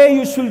on the way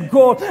you should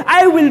go.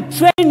 I will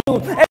train you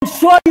and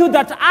show you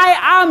that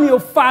I am your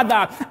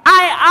father.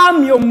 I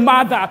am your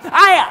mother.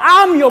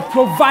 I am your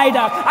provider.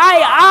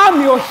 I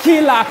am your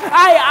healer.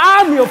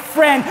 I am your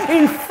friend.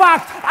 In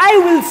fact, I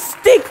will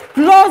stick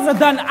closer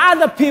than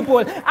other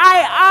people.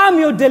 I am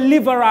your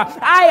deliverer.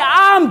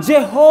 I am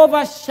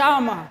Jehovah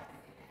Shammah.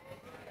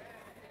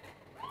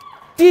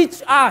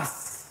 Teach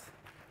us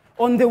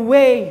on the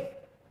way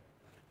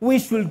we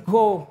should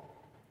go,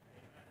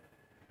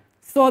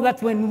 so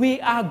that when we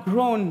are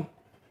grown,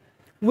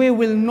 we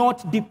will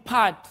not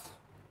depart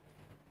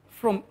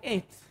from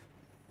it.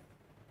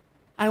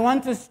 I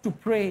want us to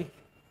pray.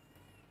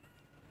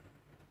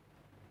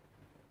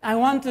 I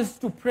want us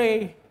to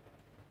pray.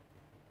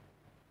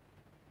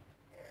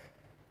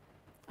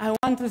 I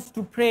want us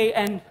to pray,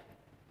 and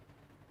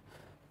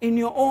in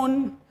your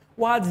own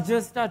words,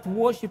 just start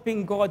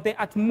worshiping God. The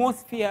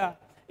atmosphere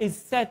is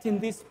set in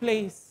this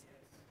place.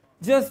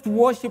 Just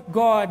worship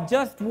God.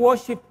 Just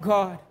worship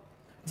God.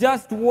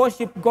 Just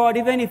worship God.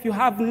 Even if you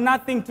have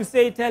nothing to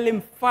say, tell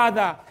Him,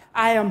 Father,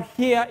 I am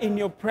here in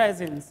your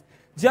presence.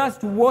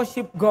 Just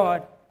worship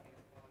God.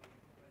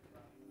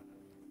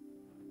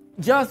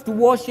 Just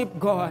worship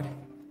God.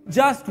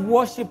 Just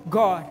worship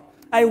God.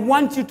 I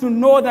want you to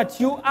know that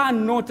you are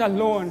not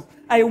alone.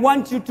 I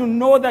want you to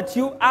know that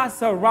you are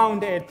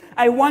surrounded.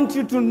 I want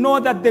you to know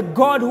that the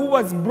God who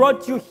has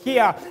brought you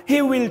here,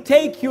 He will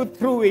take you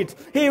through it.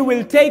 He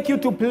will take you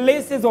to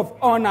places of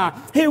honor.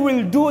 He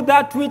will do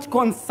that which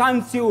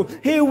concerns you.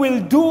 He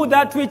will do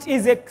that which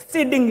is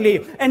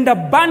exceedingly and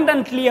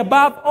abundantly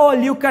above all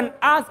you can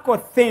ask or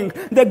think.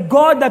 The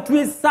God that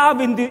we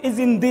serve is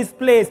in this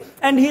place.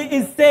 And He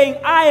is saying,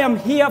 I am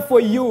here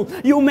for you.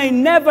 You may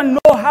never know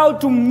how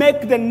to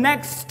make the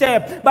next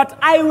step, but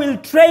I will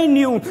train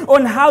you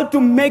on how to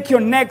make your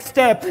next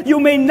step. You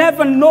may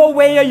never know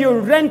where your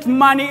rent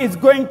money is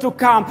going to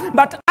come,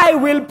 but I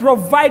will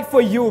provide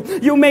for you.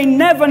 You may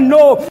never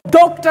know.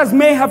 Doctors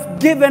may have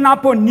given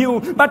up on you,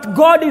 but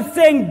God is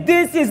saying,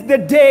 this is the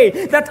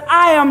day that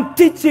I am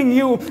teaching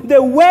you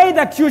the way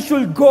that you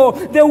should go,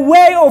 the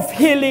way of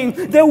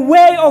healing, the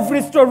way of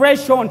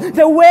restoration,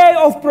 the way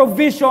of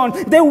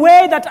provision, the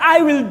way that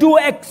I will do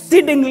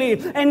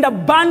exceedingly and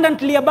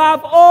abundantly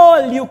above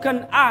all you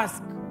can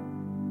ask.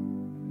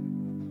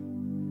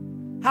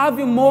 Have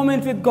your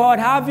moment with God.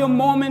 Have your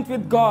moment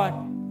with God.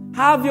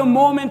 Have your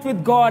moment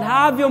with God.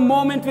 Have your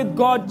moment with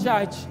God,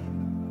 church.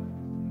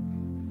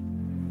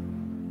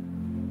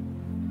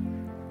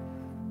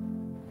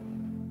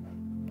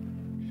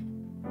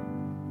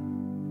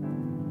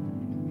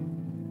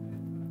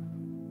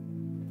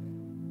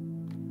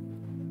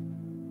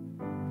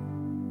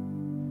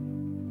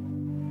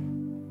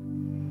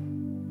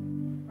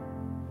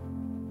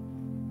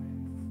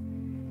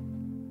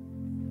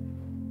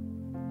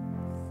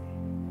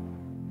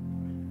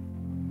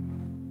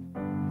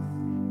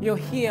 You're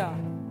here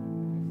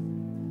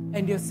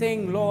and you're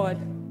saying, Lord,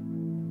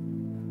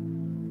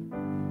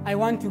 I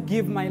want to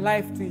give my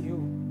life to you.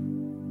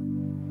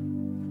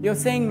 You're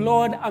saying,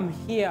 Lord, I'm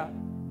here.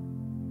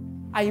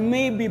 I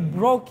may be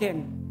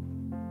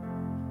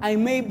broken. I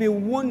may be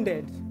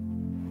wounded.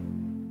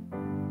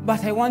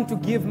 But I want to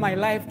give my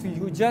life to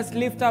you. Just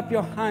lift up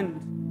your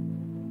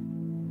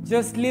hand.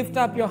 Just lift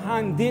up your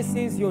hand. This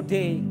is your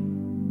day.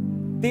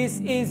 This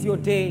is your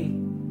day.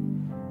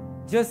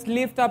 Just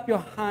lift up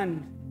your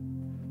hand.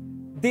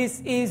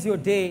 This is your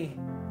day.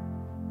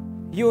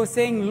 You're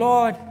saying,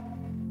 Lord,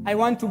 I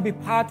want to be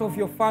part of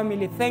your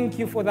family. Thank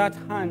you for that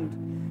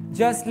hand.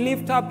 Just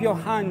lift up your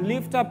hand.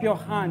 Lift up your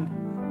hand.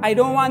 I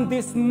don't want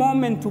this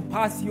moment to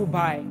pass you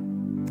by.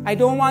 I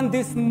don't want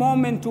this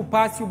moment to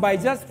pass you by.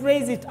 Just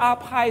raise it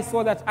up high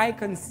so that I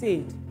can see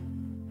it.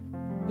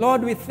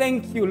 Lord, we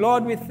thank you.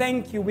 Lord, we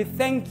thank you. We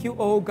thank you,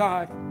 oh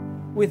God.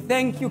 We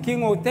thank you,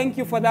 King. Oh, thank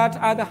you for that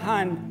other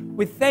hand.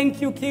 We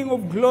thank you, King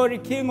of glory,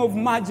 King of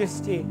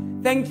majesty.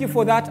 Thank you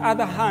for that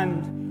other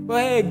hand.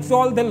 Well,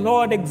 exalt the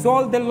Lord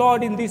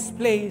in this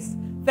place.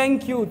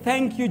 Thank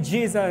you,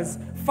 Jesus.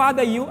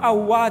 Father, you are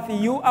worthy,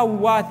 you are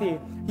worthy,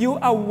 you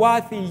are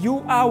worthy,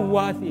 you are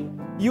worthy.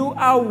 You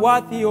are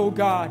worthy, oh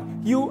God.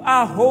 You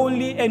are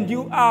holy and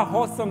you are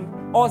awesome.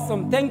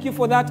 Thank you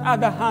for that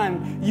other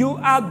hand. You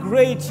are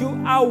great, you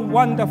are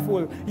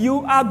wonderful,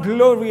 you are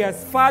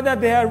glorious. Father,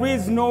 there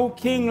is no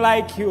king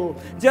like you.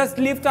 Just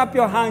lift up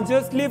your hand,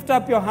 just lift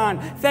up your hand.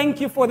 Thank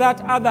you for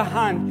that other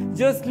hand.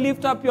 Just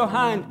lift up your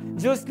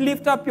hand, just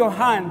lift up your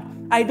hand.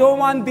 I don't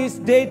want this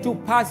day to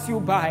pass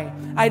you by.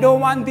 I don't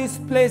want this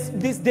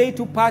day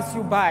to pass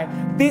you by.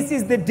 This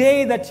is the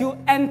day that you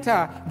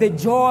enter the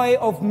joy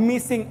of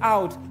missing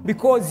out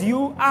because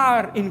you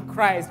are in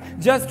Christ.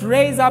 Just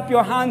raise up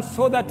your hand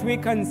so that we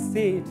can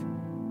see it.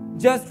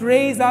 Just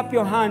raise up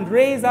your hand.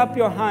 Raise up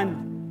your hand.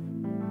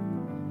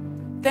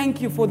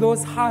 Thank you for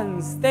those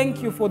hands.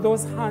 Thank you for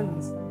those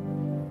hands.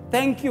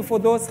 Thank you for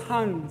those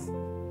hands.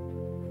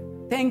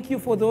 Thank you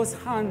for those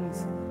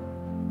hands.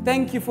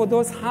 Thank you for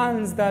those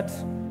hands that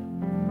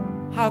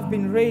have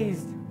been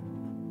raised.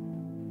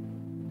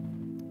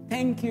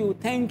 Thank you,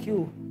 thank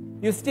you.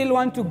 You still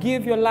want to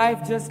give your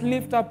life, just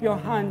lift up your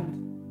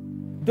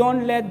hand.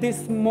 Don't let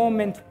this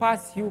moment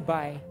pass you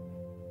by.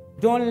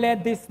 Don't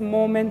let this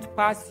moment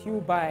pass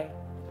you by.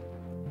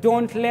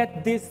 Don't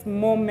let this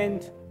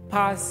moment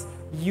pass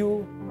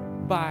you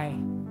by.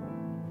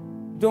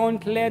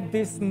 Don't let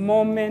this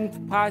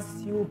moment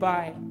pass you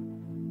by.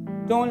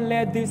 Don't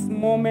let this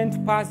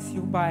moment pass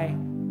you by.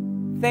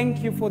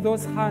 Thank you for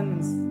those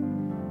hands.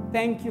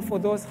 Thank you for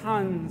those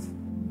hands.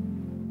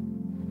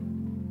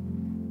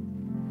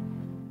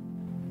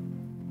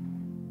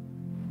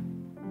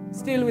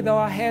 Still with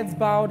our heads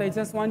bowed, I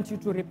just want you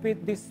to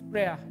repeat this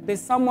prayer.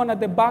 There's someone at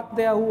the back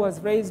there who has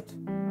raised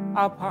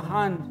up her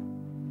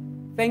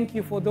hand. Thank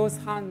you for those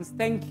hands.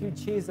 Thank you,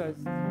 Jesus.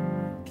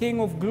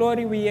 King of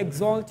glory, we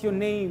exalt your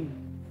name.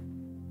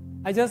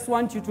 I just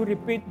want you to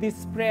repeat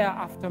this prayer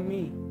after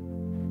me.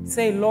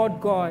 Say, Lord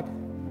God,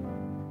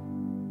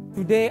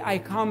 today I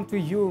come to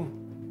you.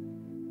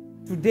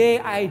 Today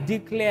I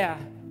declare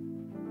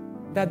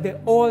that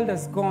the old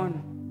has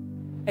gone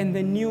and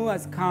the new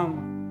has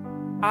come.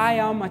 I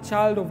am a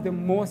child of the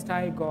Most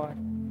High God.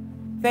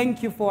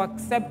 Thank you for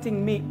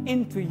accepting me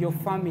into your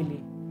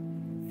family.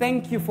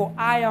 Thank you for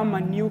I am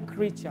a new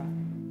creature.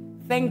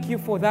 Thank you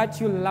for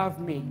that you love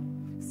me.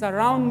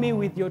 Surround me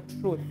with your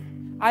truth.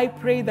 I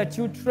pray that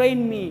you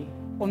train me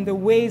on the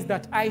ways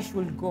that I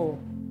should go.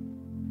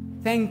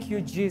 Thank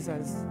you,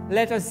 Jesus.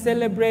 Let us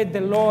celebrate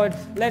the Lord.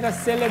 Let us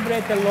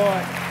celebrate the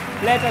Lord.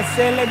 Let us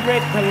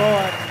celebrate the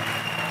Lord.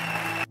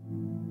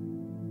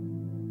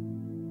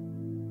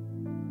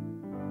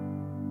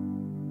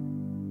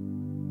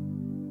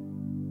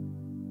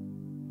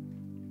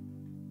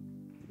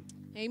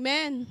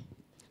 Amen.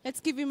 Let's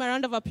give him a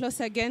round of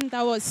applause again.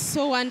 That was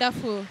so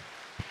wonderful.